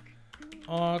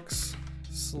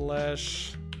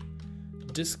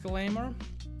 aux/disclaimer.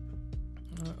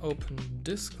 Open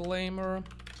disclaimer,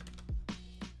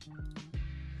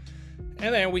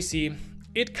 and then we see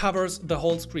it covers the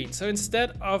whole screen. So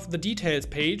instead of the details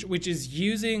page, which is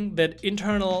using that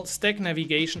internal stack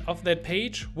navigation of that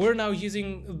page, we're now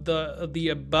using the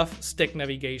above stack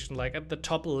navigation, like at the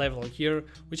top level here,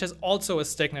 which has also a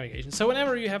stack navigation. So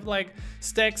whenever you have like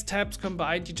stacks, tabs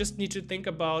combined, you just need to think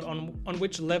about on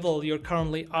which level you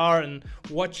currently are and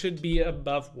what should be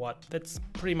above what. That's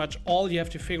pretty much all you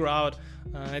have to figure out.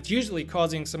 It's usually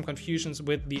causing some confusions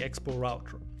with the Expo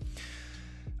Router.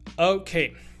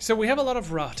 Okay, so we have a lot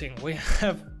of routing. We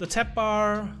have the tab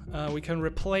bar, we can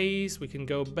replace, we can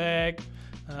go back.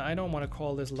 I don't want to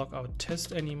call this lockout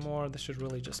test anymore. This should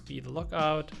really just be the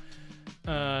lockout.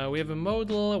 We have a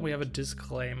modal, we have a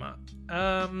disclaimer.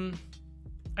 I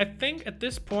think at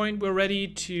this point we're ready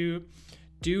to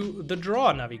do the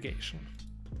draw navigation.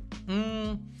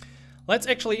 Let's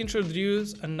actually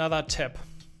introduce another tab.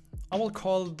 I will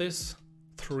call this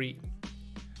 3.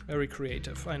 Very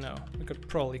creative, I know. We could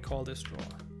probably call this draw.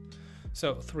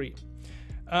 So 3.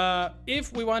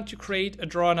 If we want to create a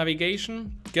draw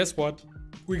navigation, guess what?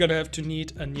 We're gonna have to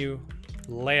need a new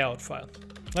layout file.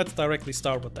 Let's directly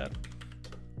start with that.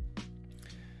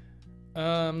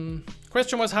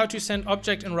 Question was how to send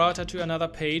object in router to another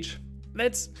page.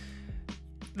 That's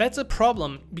a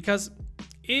problem, because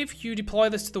if you deploy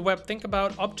this to the web, think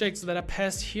about objects that are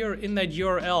passed here in that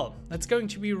URL. That's going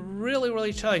to be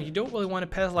really challenging. You don't really want to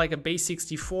pass like a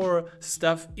base64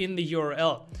 stuff in the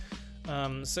URL.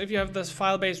 So if you have this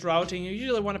file-based routing, you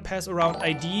usually want to pass around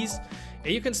IDs,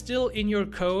 and you can still in your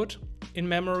code, in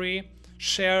memory,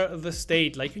 share the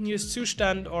state. Like you can use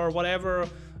Zustand or whatever,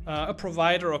 a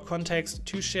provider or context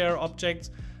to share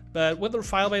objects. But with the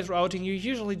file-based routing, you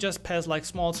usually just pass like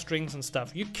small strings and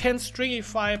stuff. You can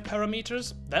stringify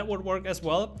parameters, that would work as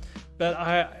well. But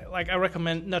I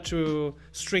recommend not to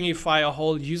stringify a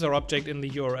whole user object in the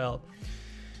URL.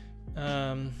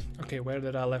 Okay, where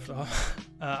did I left off?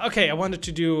 Okay, I wanted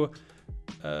to do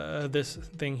this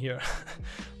thing here.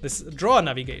 This draw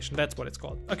navigation, that's what it's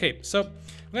called. Okay, so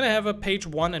I'm gonna have a page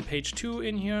 1 and page 2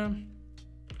 in here.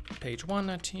 Page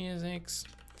 1.tsx.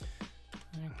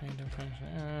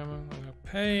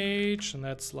 Page, and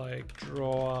that's like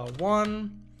draw 1,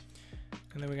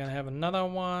 and then we're gonna have another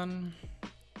one,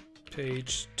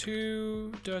 page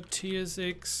 2.tsx.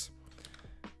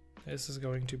 This is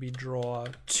going to be draw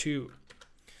 2.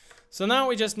 So now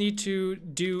we just need to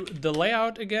do the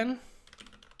layout again,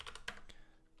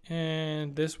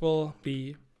 and this will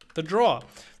be the draw.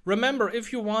 Remember,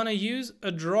 if you want to use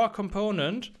a draw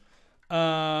component,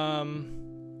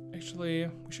 actually,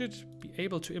 we should be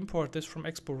able to import this from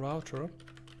Expo Router.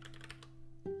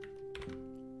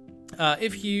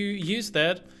 If you use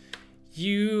that,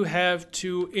 you have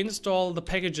to install the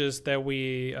packages that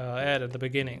we add at the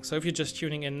beginning. So if you're just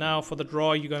tuning in now for the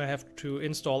draw, you're gonna have to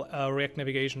install a React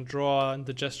Navigation draw and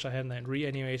the gesture handler and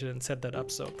reanimate it and set that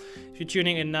up. So if you're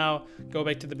tuning in now, go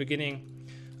back to the beginning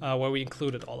where we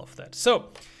included all of that.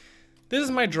 So this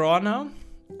is my draw now.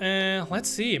 Let's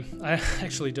see. I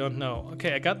actually don't know.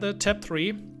 Okay, I got the tab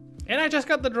 3 and I just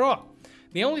got the draw.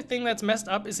 The only thing that's messed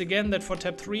up is again that for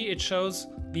tab 3 it shows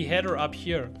the header up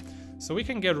here. So we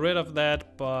can get rid of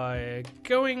that by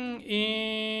going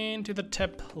into the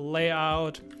tab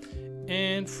layout,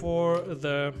 and for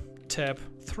the tab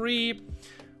 3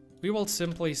 we will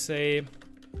simply say,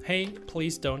 hey,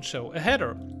 please don't show a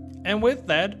header. And with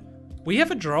that we have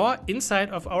a draw inside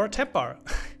of our tab bar.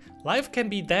 Life can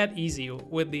be that easy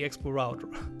with the Expo Router,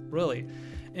 really.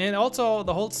 And also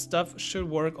the whole stuff should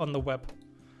work on the web.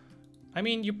 I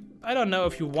mean, I don't know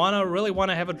if you really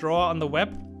wanna have a draw on the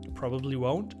web, you probably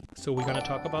won't. So we're gonna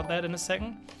talk about that in a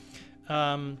second.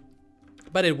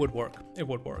 But it would work, it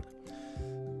would work.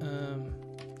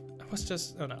 I was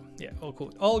just, oh no, yeah, all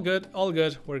cool. All good,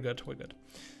 we're good.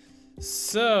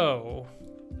 So,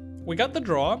 we got the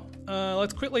draw.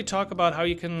 Let's quickly talk about how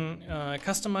you can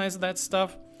customize that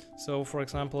stuff. So for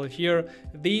example here,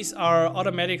 these are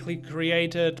automatically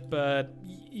created, but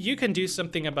you can do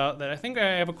something about that. I think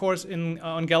I have a course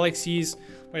on Galaxies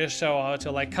where I show how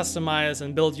to like customize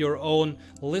and build your own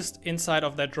list inside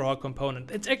of that draw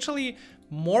component. It's actually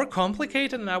more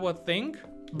complicated than I would think,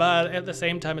 but at the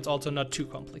same time it's also not too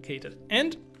complicated.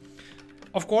 And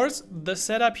of course, the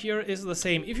setup here is the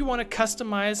same. If you want to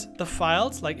customize the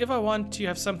files, like if I want to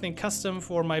have something custom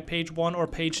for my page 1 or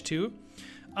page 2,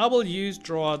 I will use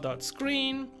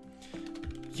draw.screen,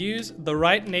 use the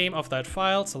right name of that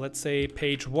file. So let's say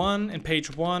page 1, and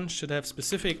page 1 should have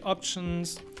specific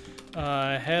options.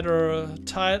 Header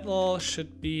title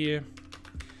should be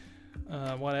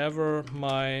whatever,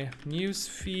 my news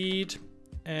feed.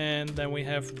 And then we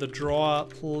have the draw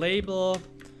label.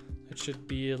 It should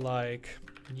be like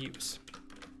news.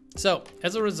 So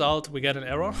as a result, we get an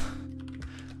error.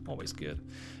 Always good.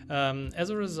 As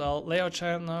a result, layout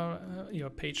channel, your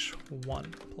page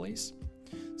 1, please.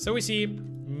 So we see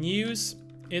news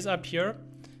is up here.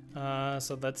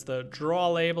 So that's the draw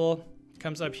label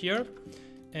comes up here.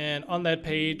 And on that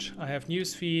page, I have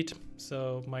newsfeed.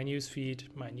 So my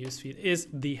newsfeed is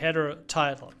the header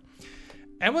title.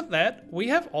 And with that, we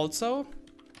have also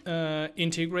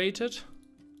integrated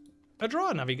a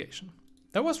draw navigation.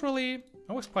 That was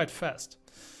quite fast.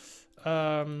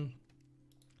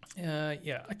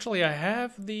 Yeah, actually I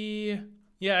have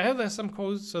some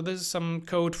code. So this is some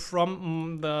code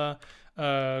from the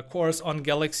course on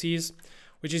Galaxies,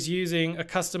 which is using a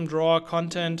custom draw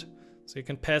content. So you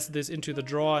can pass this into the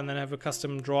drawer and then have a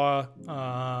custom drawer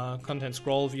content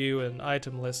scroll view and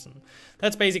item list. And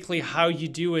that's basically how you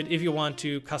do it if you want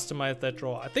to customize that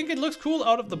drawer. I think it looks cool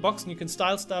out of the box and you can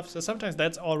style stuff. So sometimes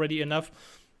that's already enough.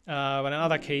 But in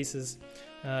other cases,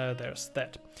 there's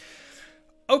that.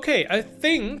 Okay, I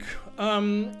think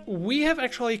we have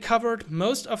actually covered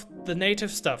most of the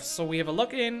native stuff. So we have a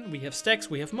login, we have stacks,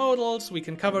 we have modals, we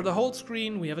can cover the whole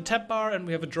screen, we have a tab bar, and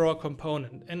we have a drawer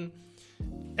component. And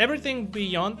everything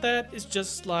beyond that is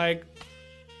just like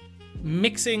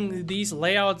mixing these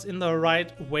layouts in the right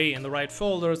way, in the right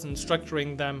folders, and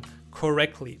structuring them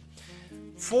correctly.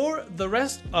 For the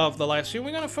rest of the live stream,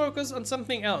 we're going to focus on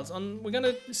something else. We're going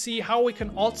to see how we can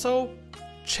also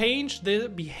change the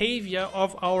behavior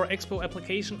of our Expo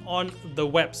application on the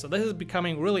web. So this is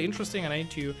becoming really interesting, and I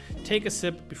need to take a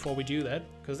sip before we do that,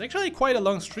 because it's actually quite a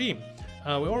long stream.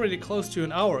 We're already close to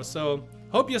an hour, so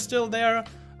hope you're still there.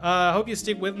 Hope you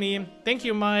stick with me. Thank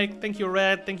you, Mike. Thank you,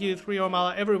 Red. Thank you,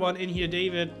 3Omala. Everyone in here,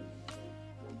 David.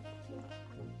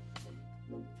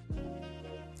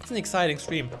 It's an exciting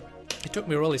stream. It took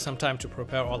me really some time to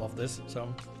prepare all of this.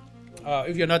 So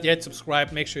if you're not yet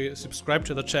subscribed, make sure you subscribe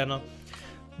to the channel.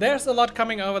 There's a lot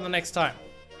coming over the next time.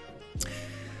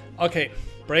 Okay,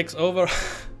 break's over.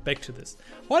 Back to this.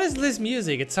 What is this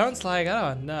music? It sounds like,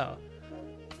 I don't know,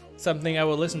 something I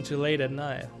will listen to late at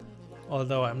night.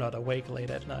 Although I'm not awake late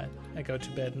at night. I go to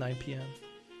bed 9 p.m.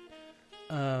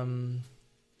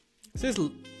 Is this...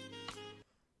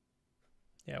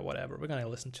 Yeah, whatever. We're gonna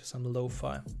listen to some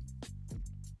lo-fi.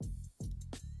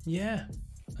 Yeah,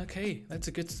 okay. That's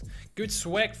a good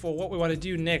swag for what we want to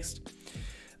do next.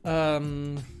 We're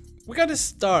gonna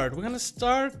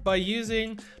start by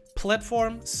using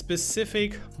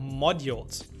platform-specific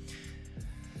modules.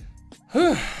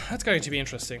 That's going to be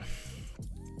interesting.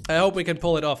 I hope we can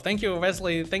pull it off. Thank you,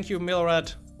 Wesley. Thank you,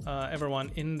 Milrad,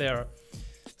 everyone in there.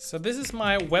 So this is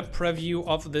my web preview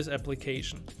of this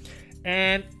application.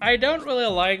 And I don't really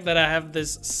like that I have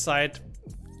this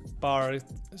sidebar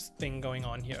thing going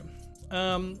on here.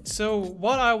 So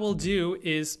what I will do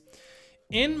is,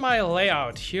 in my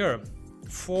layout here,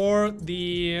 for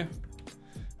the...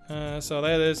 so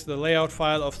that is the layout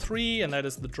file of 3, and that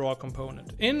is the draw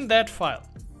component. In that file,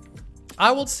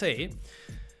 I will say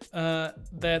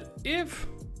that if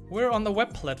we're on the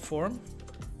web platform,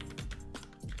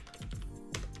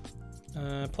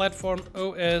 platform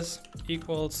OS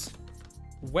equals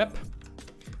web,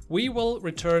 we will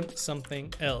return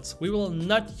something else. We will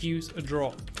not use a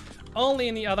draw. Only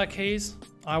in the other case,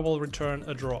 I will return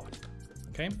a draw.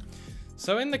 Okay.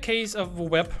 So in the case of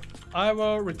web, I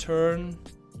will return.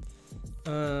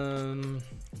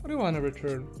 What do I want to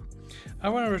return? I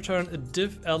want to return a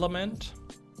div element.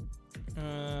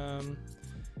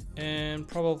 And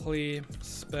probably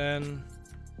span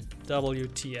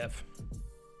WTF.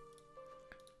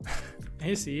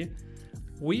 You see,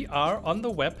 we are on the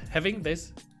web having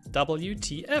this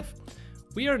WTF.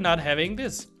 We are not having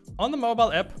this. On the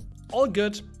mobile app, all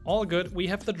good, all good. We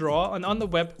have the draw, and on the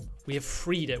web, we have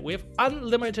freedom. We have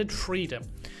unlimited freedom.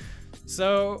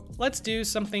 So let's do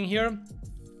something here.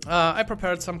 I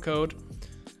prepared some code.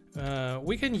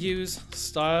 We can use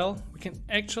style. We can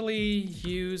actually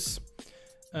use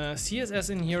CSS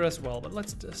in here as well, but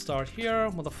let's start here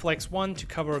with a flex 1 to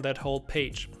cover that whole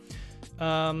page.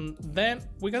 Then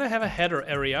we're gonna have a header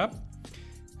area.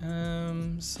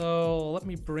 So let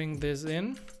me bring this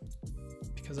in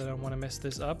because I don't want to mess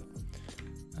this up.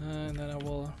 And then I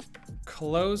will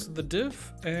close the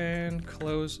div and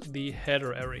close the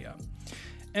header area.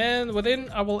 And within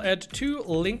I will add 2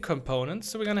 link components.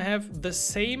 So we're gonna have the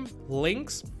same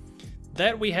links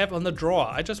that we have on the drawer.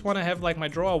 I just want to have like my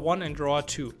drawer 1 and drawer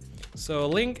 2. So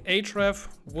link href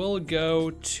will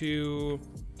go to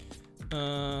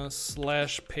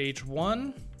slash page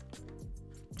 1.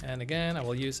 And again, I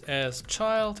will use as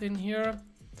child in here.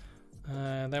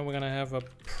 Then we're gonna have a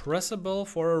pressable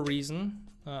for a reason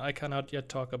I cannot yet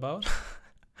talk about.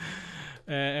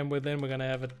 And within we're gonna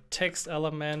have a text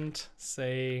element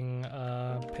saying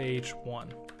page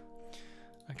 1.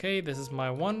 Okay, this is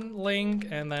my one link,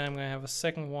 and then I'm gonna have a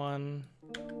second one.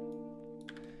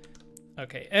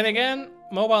 Okay, and again,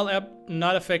 mobile app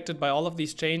not affected by all of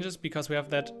these changes because we have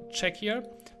that check here.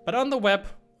 But on the web,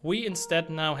 we instead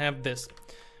now have this.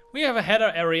 We have a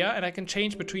header area, and I can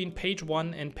change between page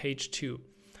 1 and page 2.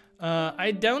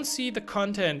 I don't see the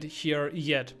content here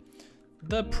yet.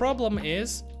 The problem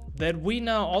is that we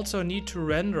now also need to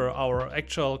render our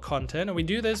actual content, and we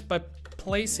do this by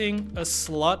placing a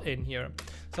slot in here.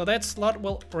 So that slot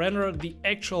will render the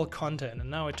actual content,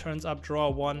 and now it turns up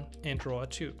drawer 1 and drawer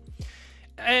 2.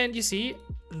 And you see,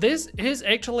 this is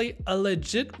actually a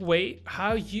legit way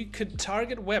how you could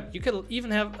target web. You could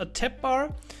even have a tab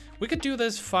bar. We could do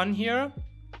this fun here.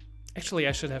 Actually,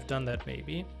 I should have done that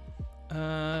maybe.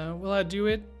 Will I do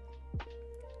it?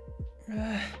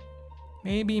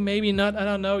 Maybe, maybe not. I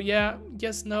don't know. Yeah,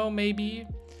 yes, no, maybe.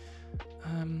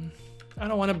 I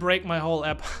don't want to break my whole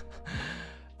app.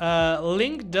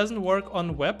 Link doesn't work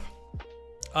on web.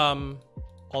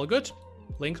 All good.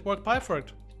 Links work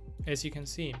perfect, as you can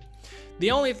see.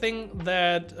 The only thing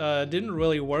that didn't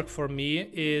really work for me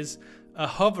is a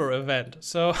hover event.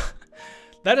 So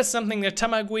that is something that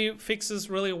Tamagui fixes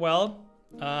really well.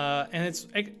 And it's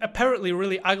apparently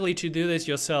really ugly to do this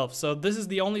yourself. So this is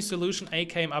the only solution I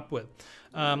came up with.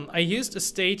 I used a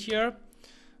state here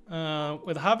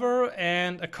with hover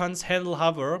and a const handle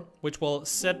hover, which will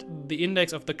set the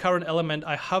index of the current element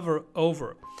I hover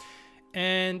over.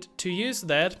 And to use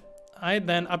that, I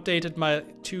then updated my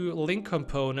two link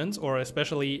components, or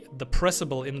especially the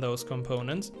pressable in those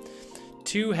components,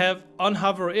 to have on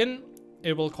hover in,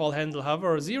 it will call handle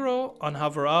hover 0, on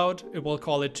hover out, it will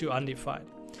call it to undefined.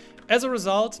 As a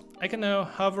result, I can now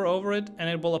hover over it and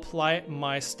it will apply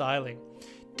my styling.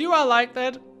 Do I like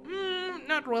that?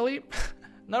 Not really.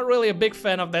 Not really a big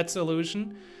fan of that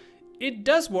solution. It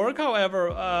does work,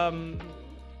 however,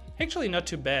 actually not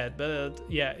too bad, but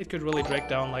yeah, it could really drag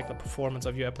down like the performance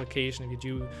of your application if you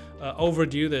do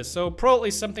overdo this. So probably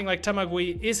something like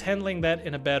Tamagui is handling that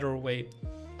in a better way.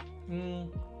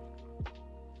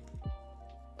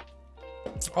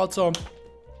 Also,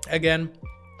 again,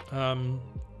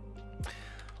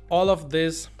 all of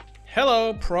this,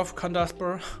 hello Prof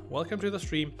Condasper, welcome to the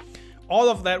stream. All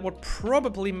of that would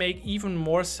probably make even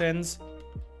more sense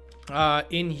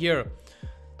in here.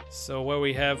 So where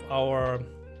we have our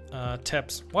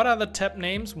tabs. What are the tab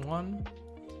names? One.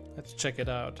 Let's check it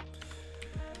out.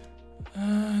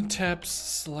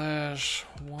 Tabs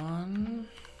 /1.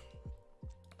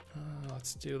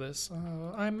 Let's do this.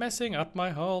 I'm messing up my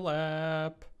whole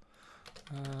app.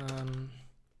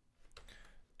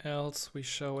 Else we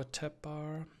show a tab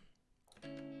bar.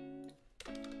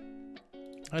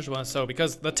 I just want to show,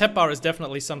 because the tab bar is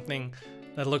definitely something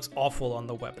that looks awful on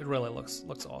the web. It really looks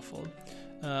awful.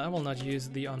 I will not use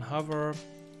the on hover.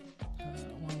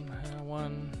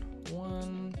 One.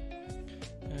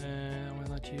 I will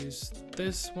not use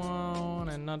this one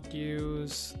and not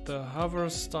use the hover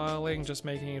styling, just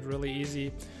making it really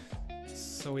easy.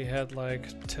 So we had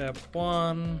like tab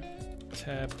 1,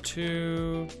 tab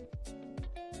 2.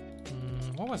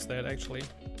 What was that actually?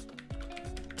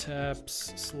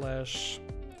 Tabs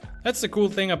 / That's the cool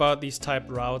thing about these typed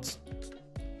routes.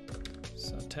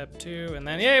 So tab 2, and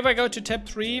then yeah, if I go to tab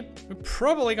 3, we're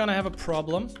probably gonna have a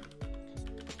problem,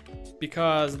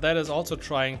 because that is also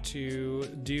trying to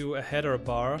do a header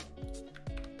bar.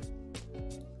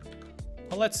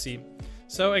 Well, let's see.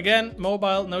 So again,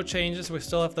 mobile, no changes, we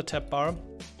still have the tab bar.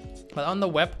 But on the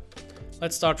web,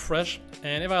 let's start fresh.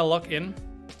 And if I log in,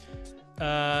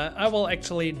 I will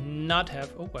actually not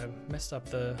have, oh, I messed up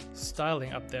the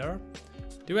styling up there.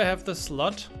 Do I have the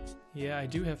slot? Yeah, I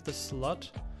do have the slot.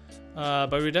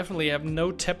 But we definitely have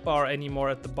no tab bar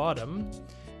anymore at the bottom.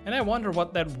 And I wonder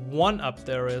what that 1 up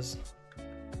there is.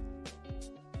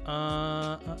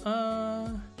 Oh,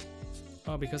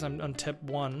 because I'm on tab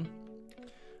 1.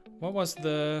 What was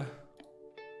the...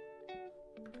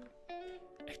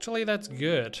 Actually, that's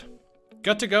good.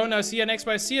 Got to go now. See you next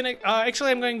week. See you next.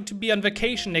 Actually, I'm going to be on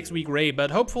vacation next week, Ray,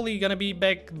 but hopefully gonna be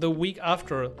back the week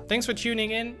after. Thanks for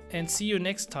tuning in, and see you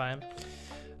next time.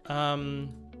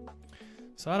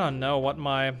 So I don't know what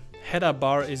my header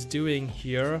bar is doing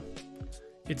here.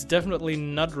 It's definitely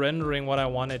not rendering what I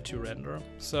wanted to render.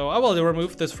 So I will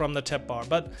remove this from the tab bar.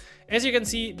 But as you can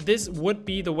see, this would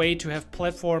be the way to have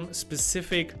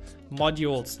platform-specific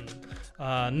modules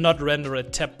and not render a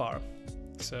tab bar.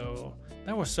 So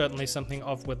that was certainly something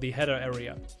off with the header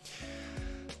area.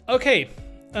 Okay,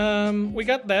 we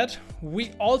got that.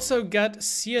 We also got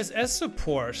CSS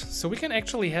support. So we can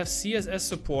actually have CSS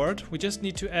support. We just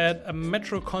need to add a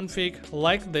metro config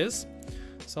like this.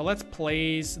 So let's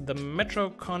place the metro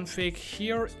config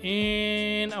here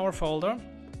in our folder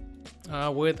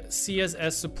with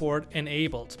CSS support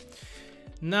enabled.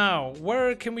 Now,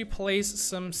 where can we place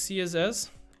some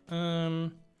CSS?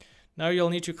 Now you'll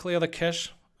need to clear the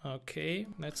cache. Okay,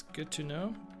 that's good to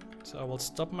know. So I will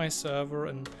stop my server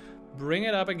and bring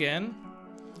it up again.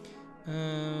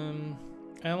 And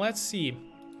let's see.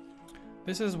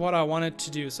 This is what I wanted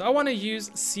to do. So I want to use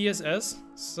CSS.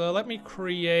 So let me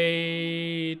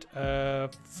create a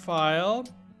file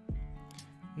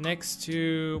next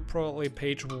to probably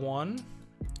page 1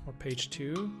 or page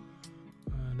 2.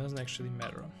 It doesn't actually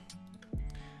matter.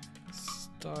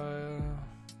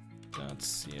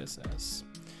 style.css.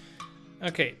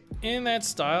 Okay, in that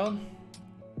style,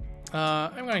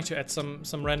 I'm going to add some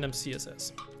random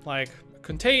CSS, like a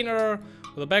container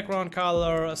with a background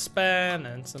color, a span,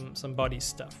 and some body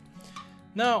stuff.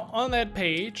 Now on that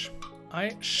page,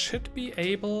 I should be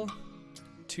able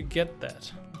to get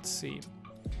that. Let's see.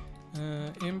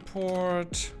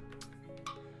 Import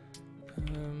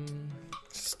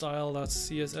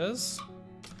style.css.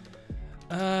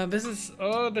 This is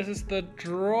the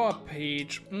draw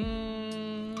page.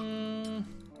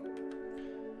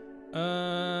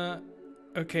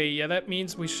 Okay, yeah, that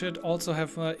means we should also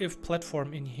have if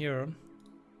platform in here.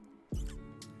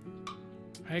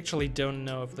 I actually don't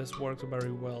know if this works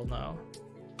very well now.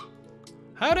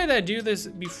 How did I do this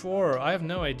before? I have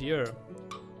no idea.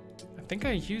 I think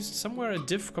I used somewhere a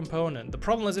div component. The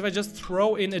problem is if I just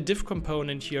throw in a div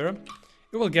component here,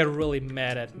 it will get really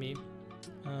mad at me.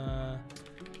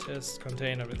 Test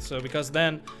container. So because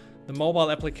then the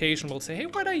mobile application will say, hey,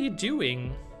 what are you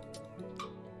doing?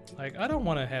 Like, I don't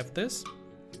want to have this.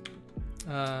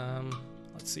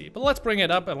 Let's see, but let's bring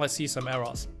it up and let's see some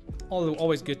errors.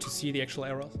 Always good to see the actual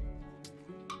errors.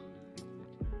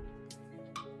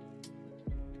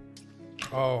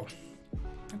 Oh,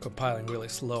 I'm compiling really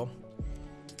slow.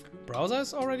 Browser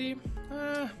is already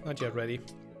not yet ready.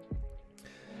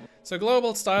 So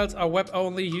global styles are web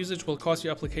only. Usage will cause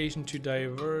your application to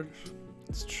diverge.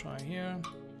 Let's try here.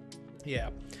 Yeah,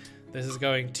 this is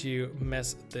going to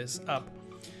mess this up.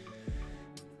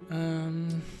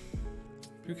 You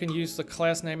can use the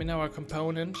class name in our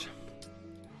component.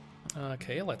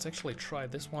 Okay, let's actually try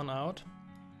this one out.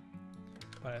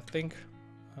 But I think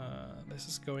this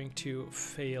is going to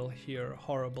fail here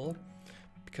horrible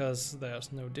because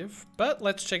there's no div. But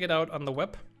let's check it out on the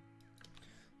web.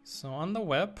 So on the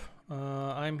web,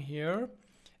 I'm here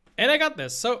and I got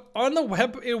this. So on the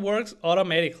web, it works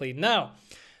automatically. Now,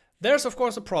 there's of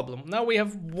course a problem. Now we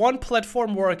have one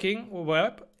platform working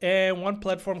web and one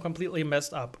platform completely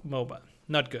messed up mobile.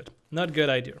 Not good. Not good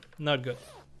idea. Not good.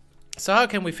 So how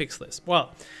can we fix this?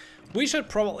 Well, we should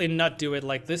probably not do it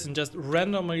like this and just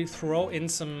randomly throw in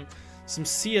some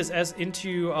CSS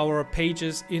into our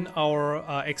pages in our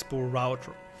Expo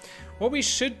Router. What we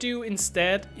should do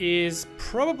instead is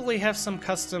probably have some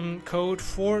custom code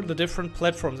for the different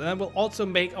platforms, and that will also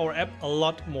make our app a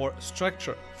lot more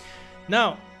structured.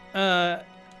 Now,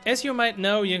 as you might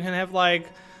know, you can have like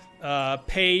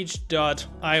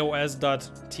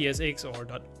page.ios.tsx or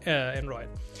 .android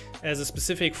as a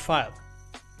specific file.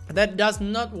 That does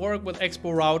not work with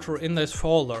Expo Router in this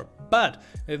folder, but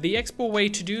the Expo way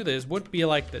to do this would be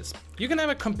like this. You can have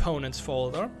a components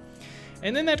folder,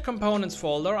 and in that components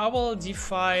folder I will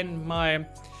define my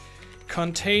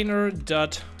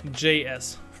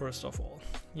container.js first of all.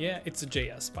 Yeah, it's a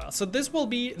JS file. So this will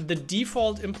be the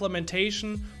default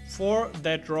implementation for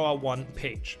that Draw 1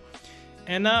 page.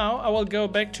 And now I will go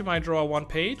back to my Draw 1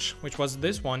 page, which was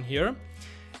this one here.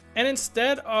 And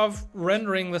instead of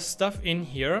rendering the stuff in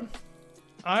here,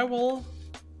 I will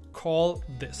call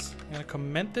this. I'm gonna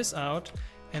comment this out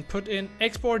and put in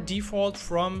export default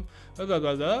from blah, blah,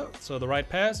 blah, blah. So the right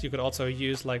path. You could also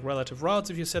use like relative routes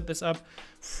if you set this up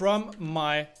from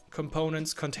my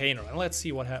components container. And let's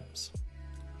see what happens.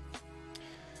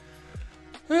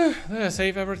 Did I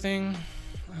save everything?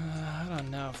 I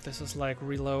don't know if this is like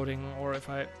reloading or if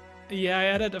yeah, I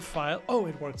added a file. Oh,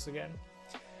 it works again.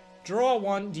 Draw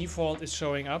 1 default is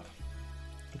showing up.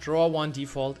 Draw 1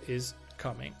 default is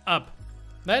coming up.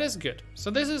 That is good. So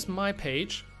this is my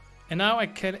page, and now I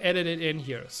can edit it in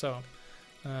here. So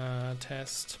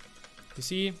test. You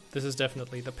see, this is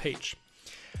definitely the page.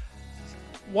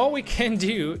 What we can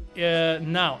do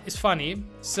now is funny.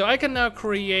 So I can now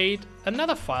create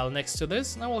another file next to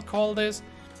this, and I will call this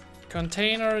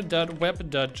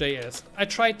container.web.js. I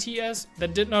tried TS,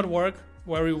 that did not work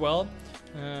very well.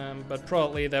 But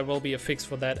probably there will be a fix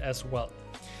for that as well.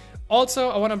 Also,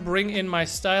 I want to bring in my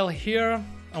style here.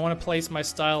 I want to place my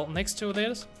style next to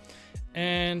this.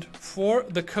 And for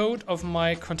the code of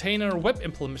my container web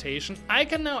implementation, I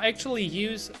can now actually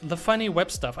use the funny web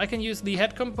stuff. I can use the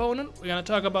head component. We're going to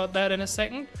talk about that in a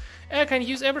second. And I can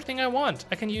use everything I want.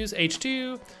 I can use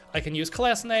H2, I can use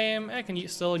class name, I can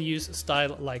still use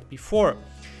style like before.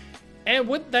 And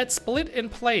with that split in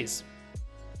place,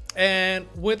 and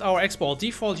with our Expo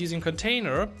default using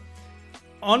container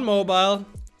on mobile,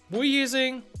 we're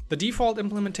using the default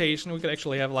implementation. We could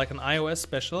actually have like an iOS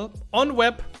special. On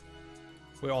web,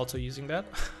 we're also using that.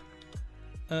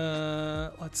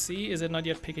 Let's see, is it not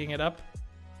yet picking it up?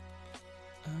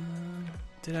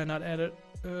 Did I not add it?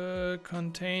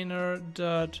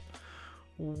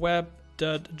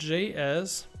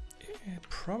 Container.web.js. It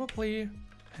probably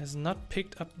has not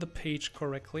picked up the page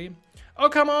correctly. Oh,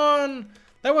 come on!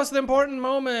 That was the important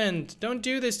moment! Don't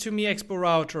do this to me, Expo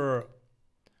Router.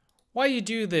 Why you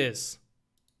do this?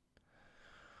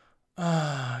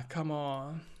 Ah, come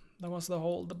on. That was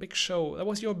the big show. That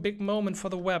was your big moment for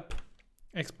the web,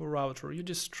 Expo Router. You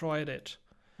destroyed it.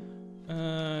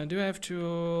 Do I have to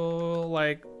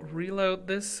like reload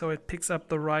this so it picks up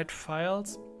the right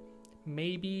files?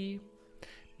 Maybe,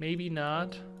 maybe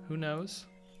not. Who knows?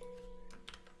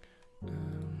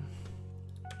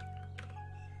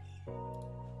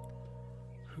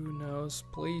 Who knows?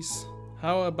 Please.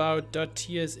 How about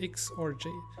 .tsx or j?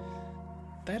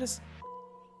 That is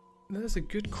a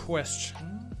good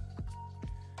question.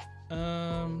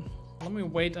 Let me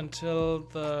wait until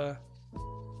the.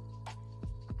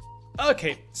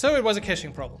 Okay, so it was a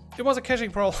caching problem. It was a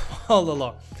caching problem all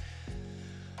along.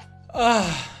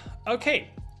 Okay,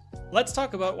 let's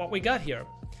talk about what we got here.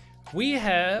 We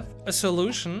have a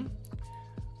solution.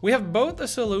 We have both a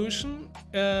solution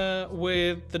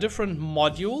with the different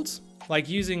modules, like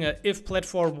using a if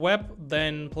platform web,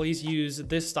 then please use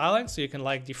this styling so you can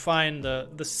like define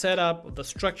the setup, the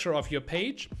structure of your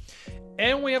page.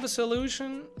 And we have a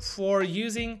solution for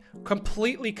using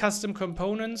completely custom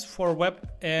components for web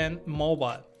and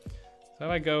mobile. So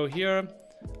if I go here,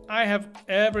 I have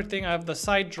everything. I have the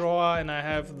site drawer and I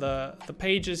have the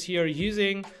pages here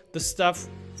using the stuff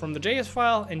from the JS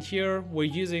file, and here we're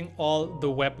using all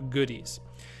the web goodies.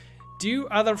 Do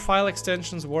other file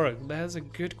extensions work? That's a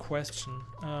good question.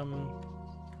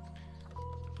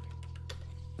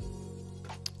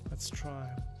 Let's try.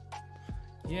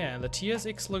 Yeah, the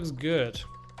TSX looks good.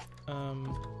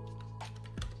 I'm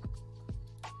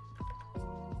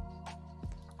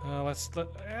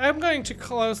going to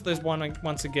close this one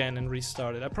once again and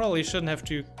restart it. I probably shouldn't have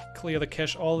to clear the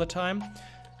cache all the time,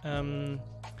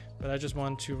 but I just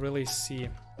want to really see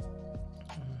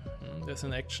this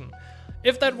in action.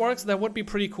 If that works, that would be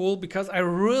pretty cool, because I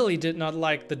really did not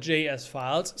like the JS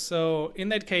files. So in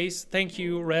that case, thank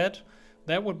you, Red.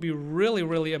 That would be really,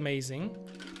 really amazing.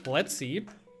 Let's see.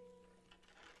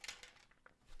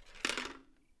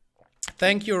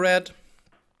 Thank you, Red.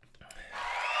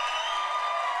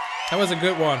 That was a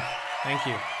good one. Thank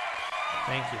you.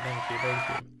 Thank you, thank you,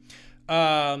 thank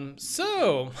you.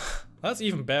 So that's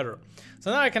even better.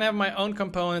 So now I can have my own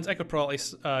components. I could probably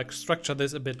structure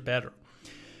this a bit better.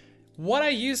 What I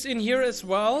used in here as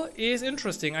well is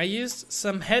interesting. I used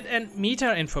some head and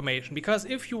meter information, because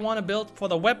if you want to build for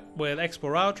the web with Expo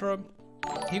Router,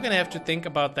 you're gonna have to think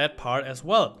about that part as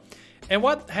well. And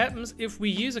what happens if we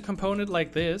use a component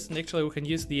like this, and actually we can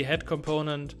use the head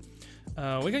component,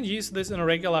 we can use this in a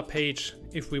regular page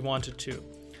if we wanted to.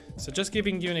 So just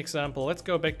giving you an example, let's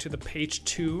go back to the page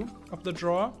 2 of the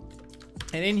drawer.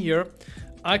 And in here,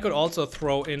 I could also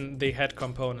throw in the head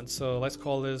component. So let's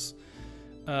call this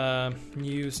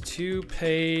news 2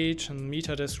 page and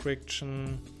meter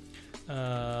description,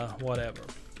 whatever.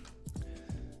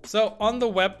 So on the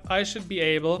web, I should be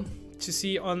able to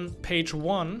see on page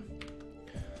 1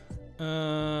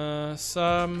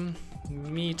 some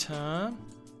meter.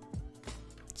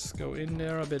 Let's go in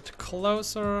there a bit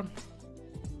closer.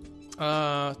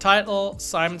 Title,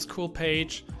 Simon's cool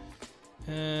page.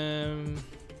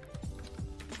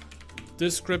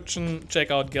 Description,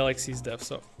 check out Galaxy's dev.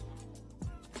 So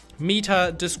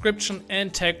meta, description,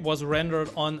 and tag was rendered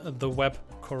on the web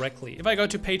correctly. If I go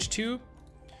to page 2,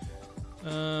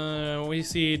 we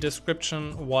see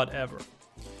description, whatever.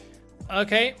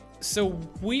 Okay, so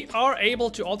we are able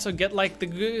to also get like the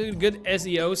good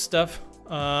SEO stuff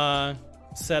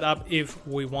set up if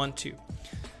we want to.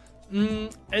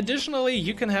 Additionally,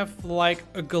 you can have like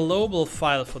a global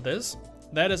file for this.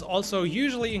 That is also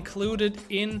usually included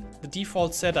in the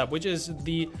default setup, which is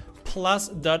the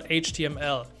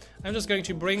plus.html. I'm just going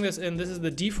to bring this in. This is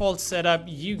the default setup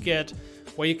you get,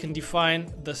 where you can define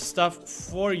the stuff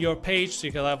for your page. So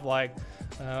you can have like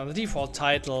the default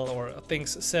title or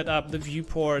things set up, the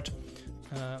viewport.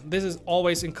 This is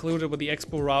always included with the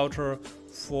Expo Router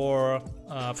for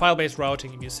file-based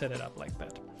routing if you set it up like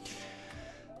that.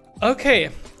 Okay,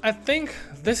 I think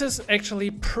this is actually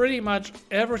pretty much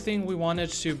everything we wanted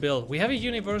to build. We have a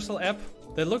universal app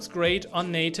that looks great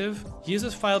on native,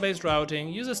 uses file-based routing,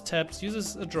 uses tabs,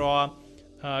 uses a drawer,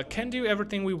 can do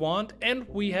everything we want, and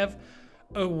we have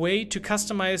a way to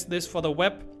customize this for the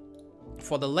web.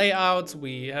 For the layouts,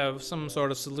 we have some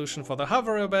sort of solution for the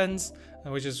hover events,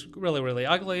 which is really, really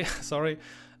ugly, sorry.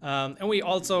 And we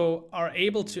also are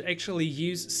able to actually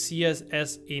use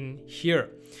CSS in here.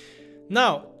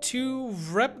 Now, to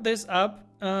wrap this up,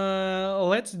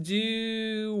 let's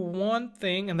do one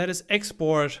thing, and that is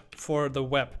export for the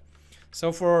web.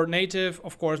 So for native,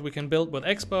 of course, we can build with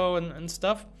Expo and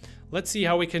stuff. Let's see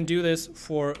how we can do this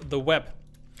for the web.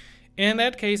 In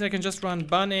that case, I can just run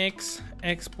bunx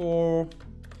expo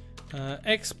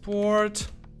export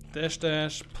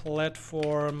 --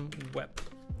 platform web.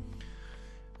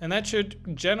 And that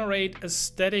should generate a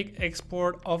static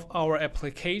export of our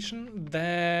application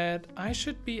that I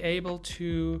should be able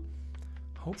to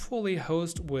hopefully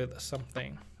host with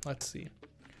something. Let's see.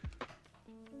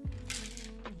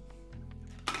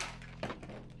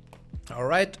 All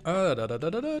right. All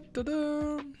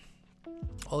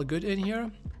good in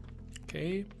here.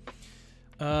 Okay.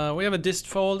 We have a dist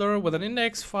folder with an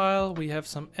index file. We have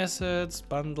some assets,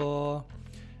 bundle,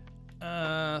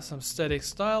 some static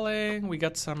styling. We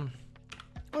got some.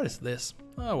 What is this?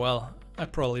 Oh well, I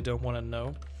probably don't want to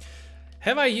know.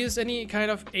 Have I used any kind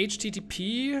of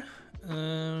HTTP?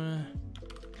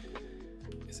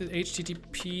 Is it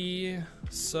HTTP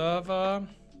server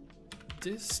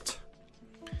dist?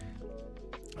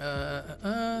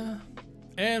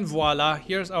 And voila,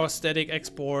 here's our static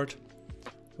export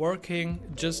working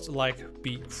just like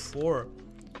before,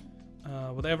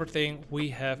 with everything we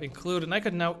have included. And I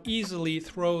could now easily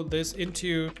throw this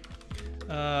into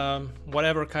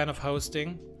whatever kind of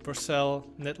hosting, Vercel,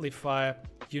 Netlify,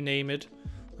 you name it.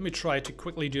 Let me try to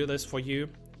quickly do this for you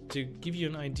to give you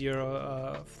an idea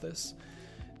of this.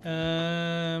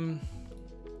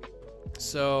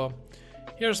 So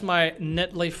here's my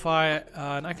Netlify,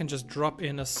 and I can just drop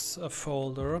in a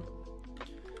folder.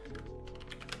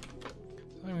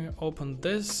 I'm going to open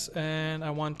this, and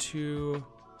I want to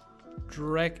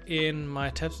drag in my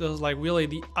tabs. This is like really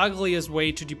the ugliest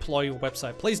way to deploy your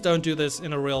website. Please don't do this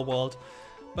in a real world,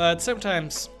 but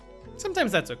sometimes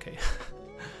that's okay.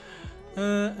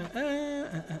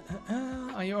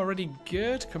 Are you already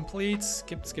good? Complete.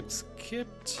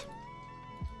 Skipped.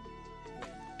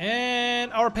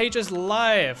 And our page is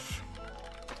live.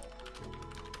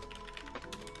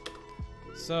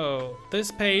 So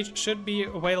this page should be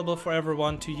available for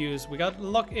everyone to use. We got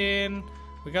login,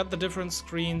 we got the different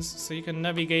screens, so you can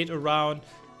navigate around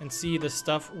and see the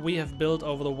stuff we have built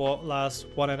over the last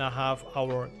 1.5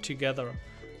 hours together.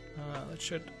 That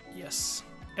should, yes.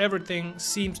 Everything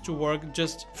seems to work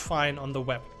just fine on the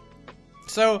web.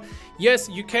 So yes,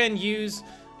 you can use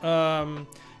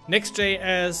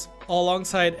Next.js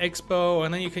alongside Expo,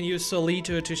 and then you can use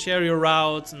Solito to share your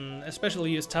routes, and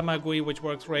especially use Tamagui, which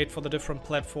works great for the different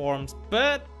platforms.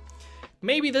 But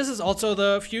maybe this is also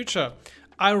the future.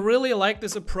 I really like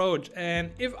this approach,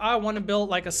 and if I want to build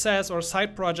like a SaaS or a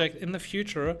side project in the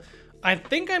future, I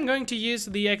think I'm going to use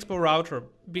the Expo Router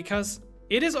because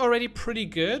it is already pretty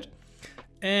good.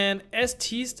 And as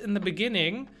teased in the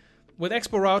beginning, with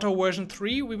Expo Router version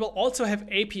 3, we will also have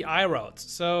API routes.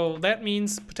 So that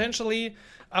means potentially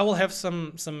I will have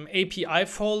some API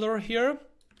folder here.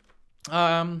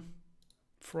 I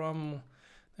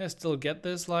still get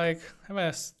this, like,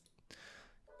 right.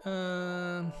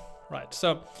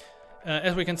 So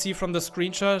as we can see from the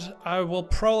screenshot, I will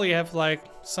probably have like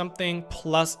something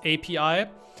plus API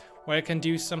where I can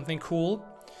do something cool.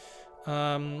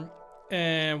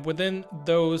 And within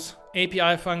those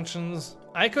API functions,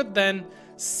 I could then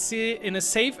see in a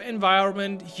safe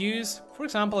environment use, for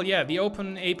example, yeah, the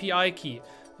Open API key,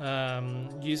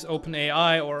 use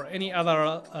OpenAI or any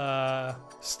other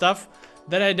stuff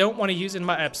that I don't want to use in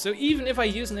my app. So even if I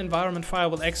use an environment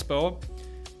file with Expo,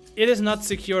 it is not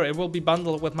secure. It will be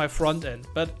bundled with my front end.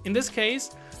 But in this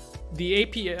case, the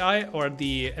API or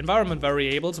the environment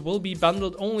variables will be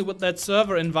bundled only with that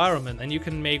server environment, and you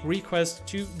can make requests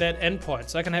to that endpoint.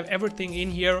 So I can have everything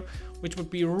in here, which would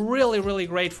be really, really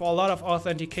great for a lot of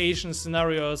authentication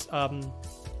scenarios.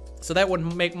 So that would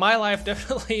make my life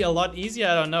definitely a lot easier.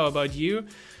 I don't know about you.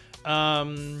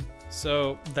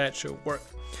 So that should work.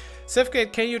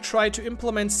 Safegate, can you try to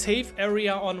implement safe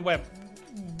area on web?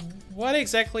 What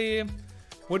exactly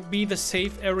would be the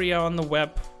safe area on the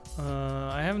web?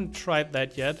 I haven't tried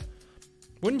that yet.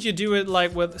 Wouldn't you do it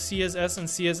like with CSS and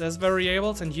CSS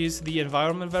variables and use the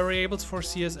environment variables for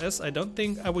CSS? I don't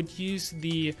think I would use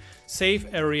the safe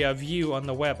area view on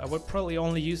the web. I would probably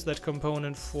only use that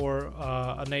component for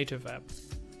a native app.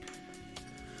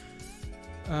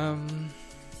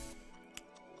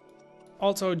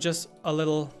 Also, just a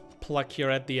little plug here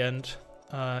at the end.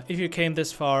 If you came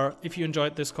this far, if you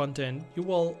enjoyed this content, you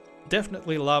will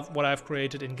definitely love what I've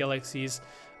created in Galaxies.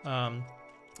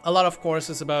 A lot of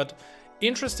courses about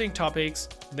interesting topics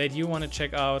that you want to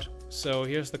check out. So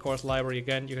here's the course library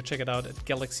again. You can check it out at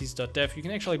galaxies.dev. You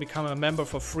can actually become a member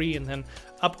for free and then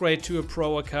upgrade to a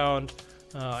pro account.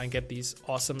 and get these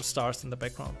awesome stars in the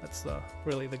background. That's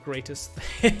really the greatest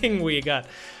thing we got.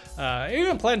 I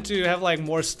even plan to have like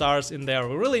more stars in there.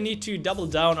 We really need to double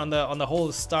down on the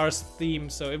whole stars theme.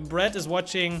 So if Brett is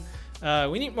watching,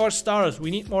 we need more stars.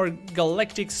 We need more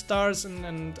galactic stars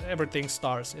and everything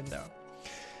stars in there.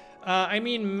 I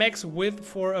mean, max width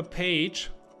for a page.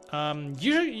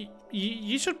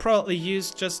 You should probably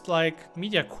use just like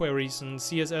media queries and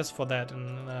CSS for that,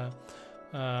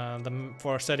 and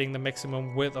for setting the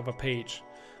maximum width of a page.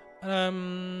 Let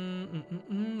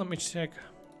me check.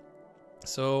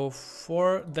 So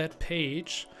for that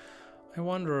page, I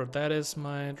wonder if that is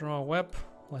my draw web.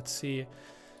 Let's see.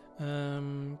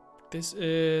 This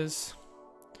is.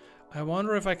 I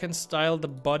wonder if I can style the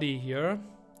body here.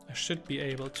 I should be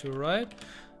able to, right?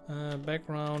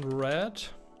 Background red.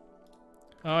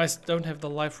 Oh, I don't have the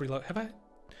live reload. Have I?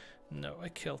 No, I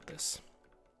killed this.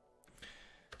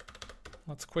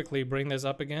 Let's quickly bring this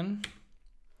up again.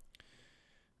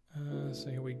 So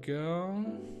here we go.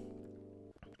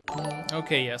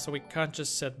 Okay, yeah, so we can't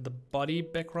just set the body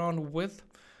background width.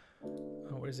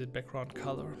 Oh, where is it? Background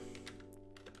color.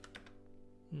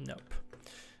 Nope.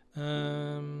 We're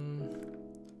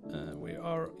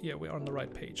on the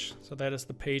right page. So that is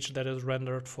the page that is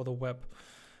rendered for the web.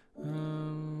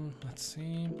 Let's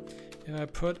see. If I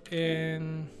put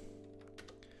in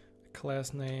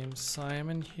class name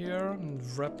Simon here and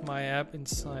wrap my app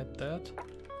inside that,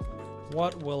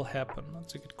 what will happen?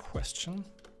 That's a good question.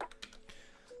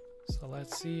 So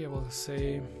let's see. I will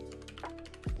say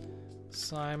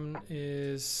Simon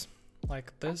is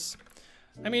like this.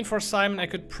 I mean, for Simon, I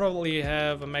could probably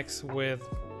have a max width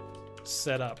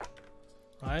set up,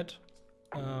 right?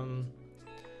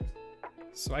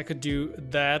 So I could do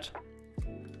that,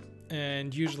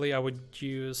 and usually I would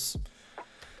use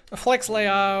a flex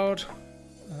layout,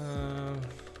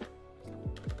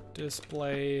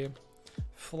 display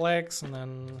flex, and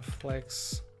then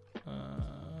flex,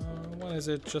 what is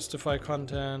it, justify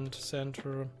content,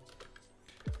 center,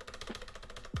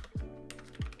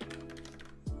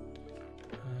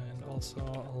 and also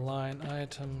align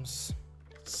items,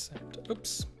 center.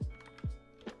 Oops,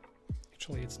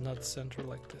 actually it's not center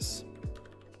like this.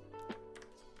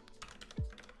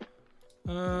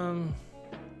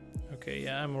 Okay,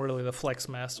 yeah, I'm really the flex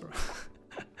master.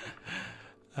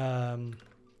 If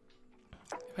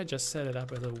I just set it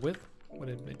up as a width, would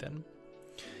it be then?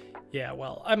 Yeah,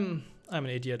 well, I'm an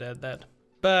idiot at that.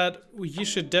 But you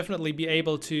should definitely be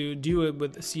able to do it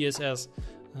with CSS.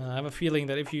 I have a feeling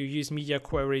that if you use media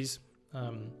queries,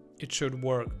 it should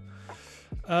work.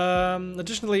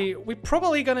 Additionally, we're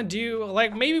probably gonna do,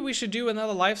 like, maybe we should do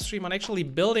another live stream on actually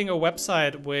building a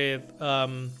website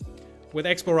with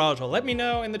Expo Router. Let me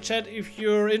know in the chat if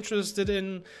you're interested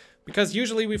in, because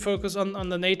usually we focus on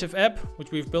the native app,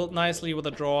 which we've built nicely with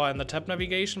the drawer and the tab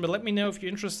navigation, but let me know if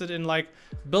you're interested in like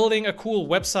building a cool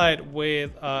website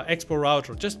with Expo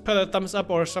Router. Just put a thumbs up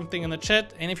or something in the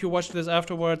chat, and if you watch this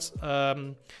afterwards,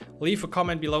 leave a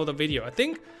comment below the video. I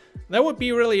think that would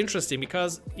be really interesting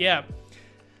because, yeah,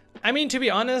 I mean, to be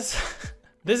honest,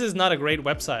 this is not a great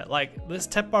website. Like, this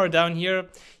tab bar down here,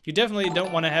 you definitely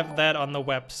don't want to have that on the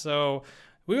web. So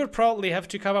we would probably have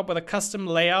to come up with a custom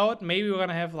layout. Maybe we're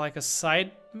gonna have like a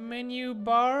side menu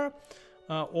bar,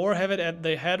 or have it at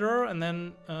the header, and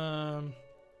then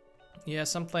yeah,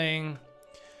 something.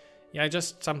 Yeah,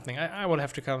 just something. I would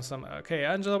have to come some. Okay,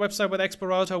 Angela website with Expo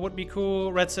Router would be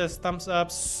cool. Red says thumbs up.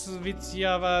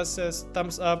 Svitsiava says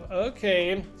thumbs up.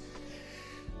 Okay.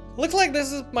 Looks like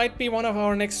this might be one of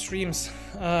our next streams.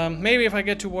 Maybe if I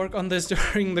get to work on this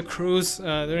during the cruise,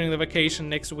 during the vacation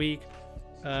next week,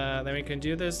 then we can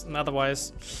do this. And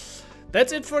otherwise,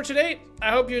 that's it for today.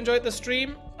 I hope you enjoyed the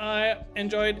stream. I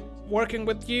enjoyed working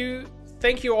with you.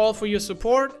 Thank you all for your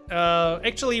support.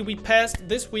 Actually, we passed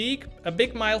this week a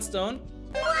big milestone.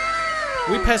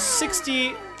 We passed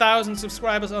 60,000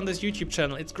 subscribers on this YouTube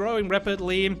channel. It's growing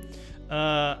rapidly.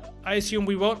 I assume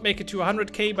we won't make it to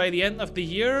 100K by the end of the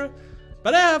year,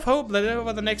 but I have hope that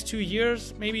over the next 2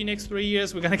 years, maybe next 3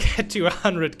 years, we're gonna get to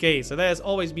 100K. So that has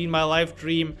always been my life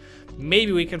dream.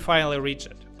 Maybe we can finally reach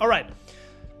it. All right.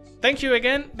 Thank you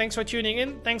again. Thanks for tuning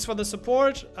in. Thanks for the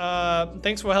support.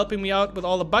 Thanks for helping me out with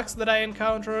all the bugs that I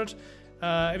encountered.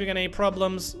 If you got any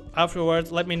problems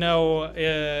afterwards, let me know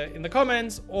in the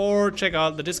comments, or check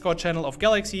out the Discord channel of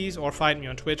Galaxies, or find me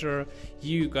on Twitter.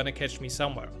 You gonna catch me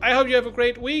somewhere. I hope you have a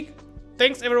great week.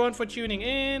 Thanks everyone for tuning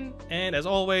in, and as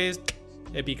always,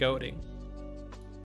 happy coding.